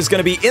video is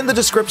going to be in the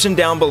description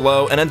down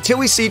below, and until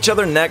we see each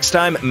other next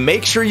time,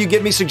 make sure you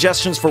give me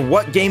suggestions for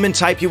what game and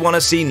type you want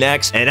to see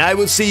next, and I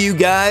will see you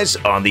guys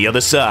on the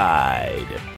other side.